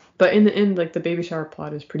 But in the end, like the baby shower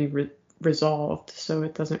plot is pretty resolved, so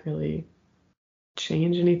it doesn't really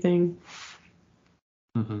change anything.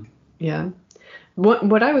 Hmm. Yeah.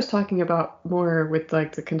 What I was talking about more with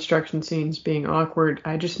like the construction scenes being awkward,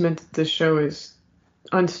 I just meant that this show is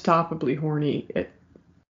unstoppably horny at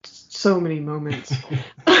so many moments.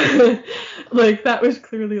 Like that was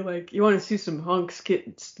clearly like you want to see some hunks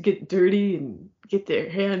get dirty and get their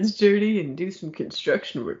hands dirty and do some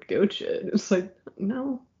construction work, don't you? And it's like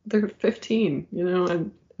no, they're 15.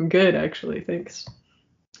 I'm good actually, thanks.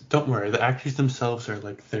 Don't worry, the actors themselves are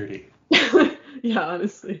like 30. Yeah,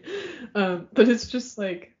 honestly. But it's just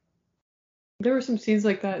like there were some scenes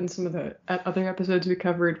like that in some of the other episodes we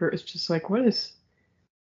covered where it's just like,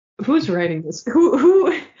 who's writing this?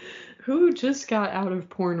 Who just got out of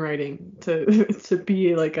porn writing to to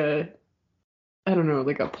be like I don't know,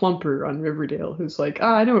 like a plumper on Riverdale who's like,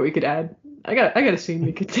 I know what we could add. I got a scene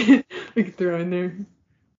we could we could throw in there.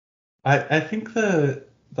 I think the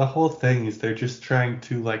whole thing is they're just trying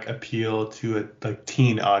to like appeal to a like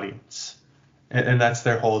teen audience, and that's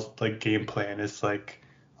their whole like game plan is like,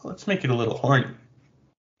 well, let's make it a little horny.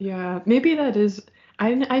 Yeah, maybe that is.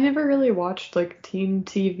 I never really watched like teen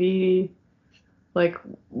TV, like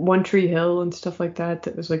One Tree Hill and stuff like that.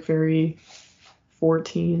 That was like very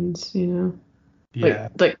 14s, Yeah.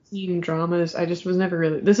 like teen dramas. I just was never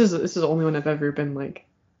really. This is the only one I've ever been like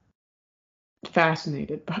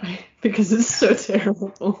fascinated by because it's so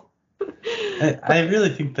terrible. I really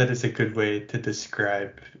think that is a good way to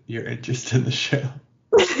describe your interest in the show.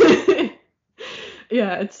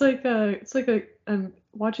 Yeah, it's like I'm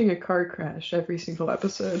watching a car crash every single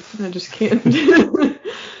episode, and I just can't.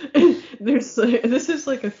 There's like this is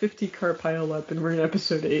like a 50 car pile up, and we're in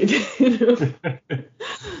episode 8.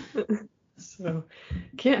 So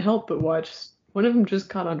can't help but watch. One of them just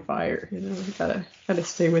caught on fire. Gotta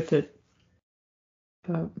stay with it.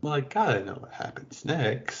 Well, I gotta know what happens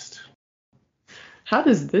next. How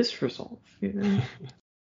does this resolve?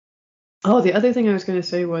 Oh, the other thing I was gonna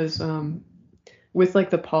say was with like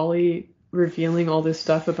the Polly revealing all this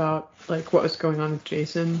stuff about like what was going on with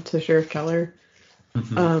Jason to Sheriff Keller.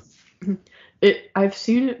 Hmm. Um, I've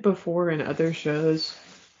seen it before in other shows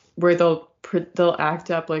where they'll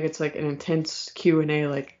act up like it's like an intense Q&A,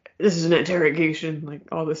 like this is an interrogation, like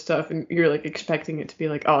all this stuff, and you're like expecting it to be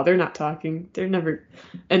like, oh, they're not talking, they're never,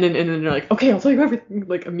 and then they're like, okay, I'll tell you everything,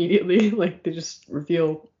 like immediately, like they just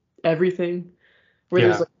reveal everything. Where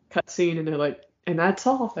there's Yeah. like a cutscene and they're like, and that's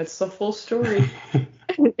all, that's the full story.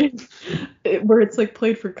 Where it's like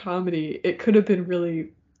played for comedy, it could have been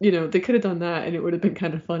really, they could have done that and it would have been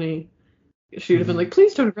kind of funny. She would have been Hmm. like,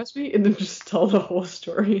 please don't arrest me, and then just tell the whole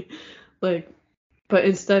story. Like, but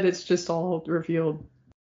instead it's just all revealed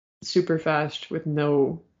super fast with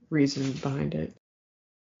no reason behind it.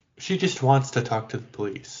 She just wants to talk to the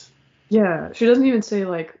police. Yeah, she doesn't even say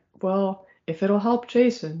like, well, if it'll help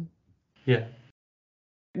Jason. Yeah.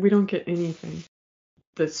 We don't get anything.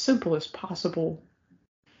 The simplest possible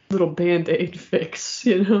little band-aid fix.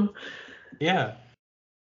 Yeah.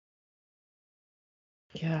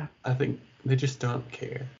 Yeah. I think they just don't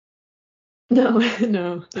care. No,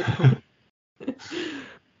 no, they don't.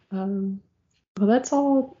 Um, well, that's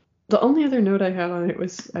all. The only other note I had on it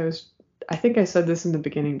was I think I said this in the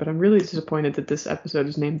beginning, but I'm really disappointed that this episode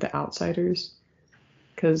is named The Outsiders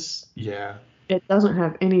because Yeah. it doesn't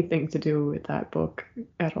have anything to do with that book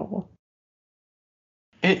at all.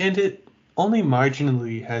 And it only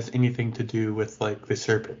marginally has anything to do with like the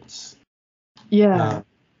serpents. Yeah,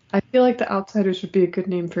 I feel like The Outsiders would be a good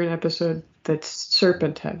name for an episode that's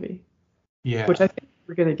serpent heavy, which I Yeah. think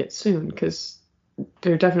we're gonna get soon because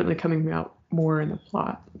they're definitely coming out more in the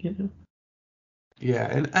plot, you know. Yeah,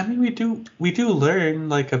 and I mean we do learn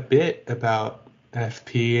like a bit about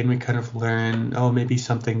FP, and we kind of learn, oh, maybe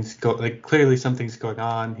clearly something's going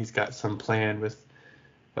on. He's got some plan with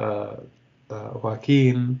uh,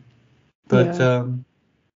 Joaquin, but Yeah,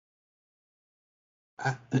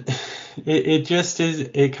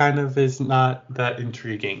 it kind of is not that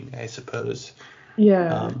intriguing, I suppose.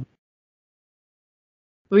 yeah. Um,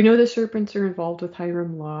 We know the serpents are involved with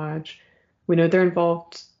Hiram Lodge. We know they're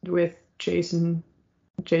involved with Jason's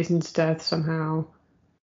death somehow.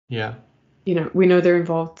 yeah, You know, we know they're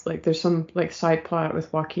involved, like there's some like side plot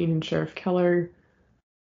with Joaquin and Sheriff Keller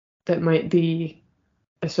that might be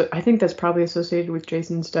I think that's probably associated with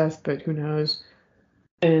Jason's death, but who knows.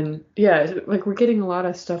 And yeah, like we're getting a lot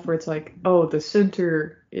of stuff where it's like, oh, the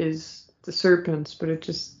center is the serpents, but it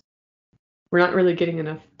just we're not really getting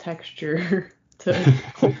enough texture to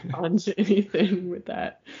hold on to anything with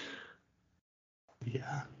that.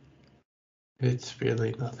 yeah, it's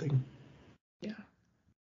really nothing. Yeah.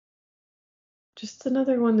 Just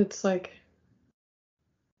another one that's like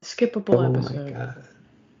skippable Oh my episode. God,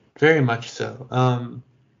 very much so.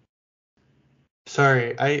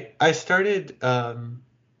 Sorry, I started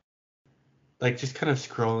like just kind of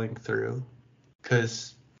scrolling through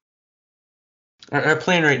because our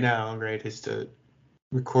plan right now, right, is to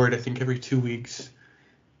record I think every 2 weeks,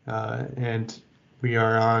 and we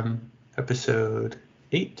are on episode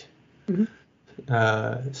 8. Hmm.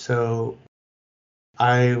 So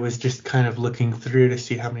I was just kind of looking through to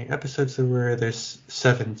see how many episodes there were. There's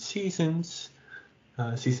 7 seasons.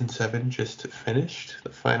 Season 7 just finished, the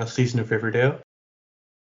final season of Riverdale.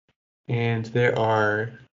 And there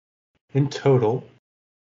are, in total,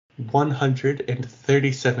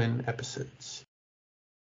 137 episodes.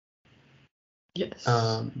 Yes.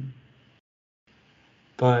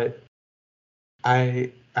 But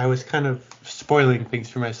I was kind of spoiling things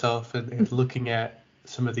for myself and looking at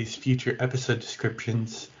some of these future episode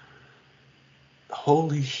descriptions.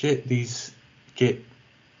 Holy shit, these get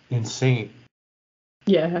insane.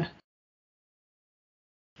 Yeah.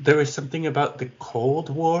 There was something about the Cold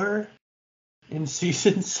War in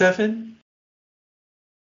season 7.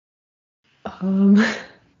 Um.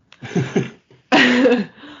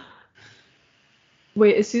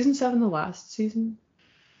 Wait, is season 7 the last season?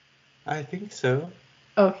 I think so.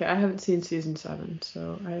 Okay, I haven't seen season 7,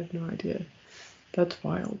 so I have no idea. That's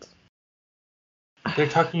wild. They're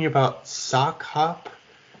talking about sock hop.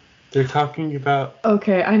 They're talking about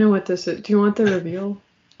Okay, I know what this is. Do you want the reveal?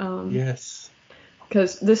 yes.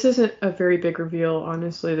 Because this isn't a very big reveal,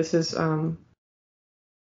 honestly. This is I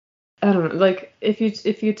don't know. Like if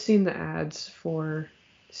you'd seen the ads for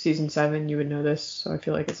season 7, you would know this. So I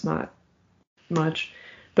feel like it's not much.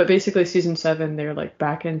 But basically, season 7, they're like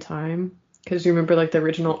back in time because you remember like the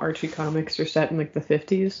original Archie comics are set in like the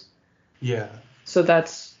 50s. Yeah. So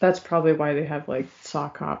that's probably why they have like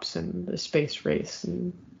sock hops and the space race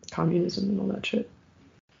and communism and all that shit.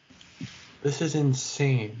 This is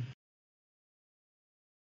insane.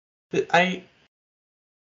 I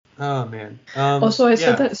oh man. Also, I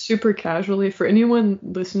said Yeah. that super casually for anyone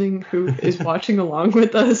listening who is watching along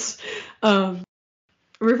with us. Um,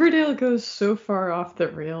 Riverdale goes so far off the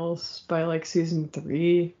rails by like season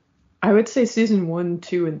 3. I would say season 1,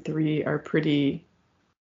 2, and 3 are pretty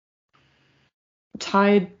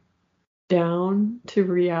tied down to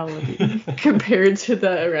reality compared to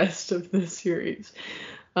the rest of the series.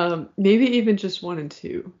 Maybe even just 1 and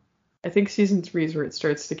 2. I think season 3 is where it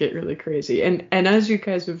starts to get really crazy. And as you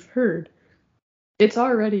guys have heard, it's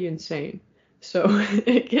already insane. So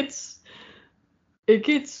it gets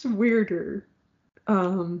weirder.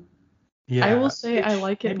 Um, I will Yeah. say I Which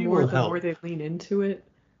like it maybe more will the more help. they lean into it.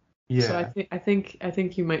 So I Yeah. think I think I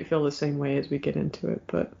think you might feel the same way as we get into it.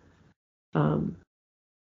 But um,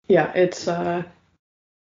 yeah, it's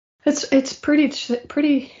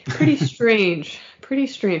pretty strange. Pretty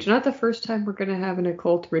strange. Not the first time we're gonna have an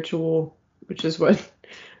occult ritual, which is what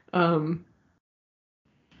um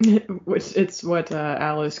which it's what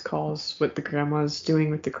Alice calls what the grandma's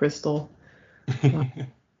doing with the crystal. Uh,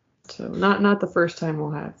 So not the first time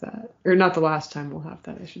we'll have that, or not the last time we'll have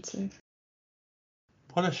that, I should say.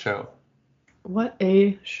 What a show. What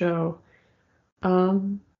a show.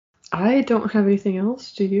 I don't have anything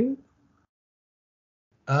else. Do you?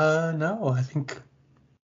 No, I think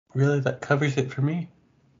really that covers it for me.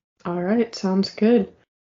 All right, sounds good.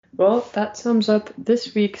 Well, that sums up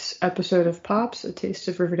this week's episode of Pops, a Taste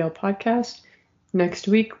of Riverdale podcast. Next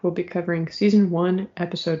week, we'll be covering Season 1,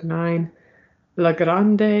 Episode 9, La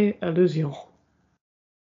Grande Illusion.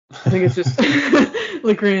 I think it's just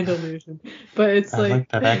La Grande Illusion. But it's I like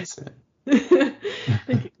that accent.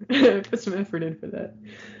 Thank you. Put some effort in for that.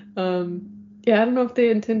 Yeah, I don't know if they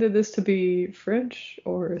intended this to be French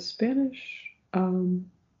or Spanish, or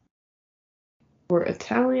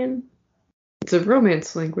Italian. It's a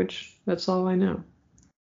Romance language. That's all I know.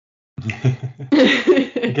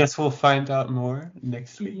 I guess we'll find out more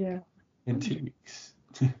next week. Yeah. In 2 weeks.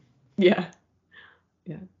 Yeah.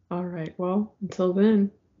 Yeah. All right. Well, until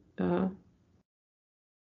then,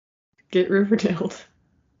 get Riverdale.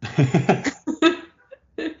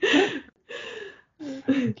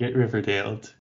 Get Riverdaled.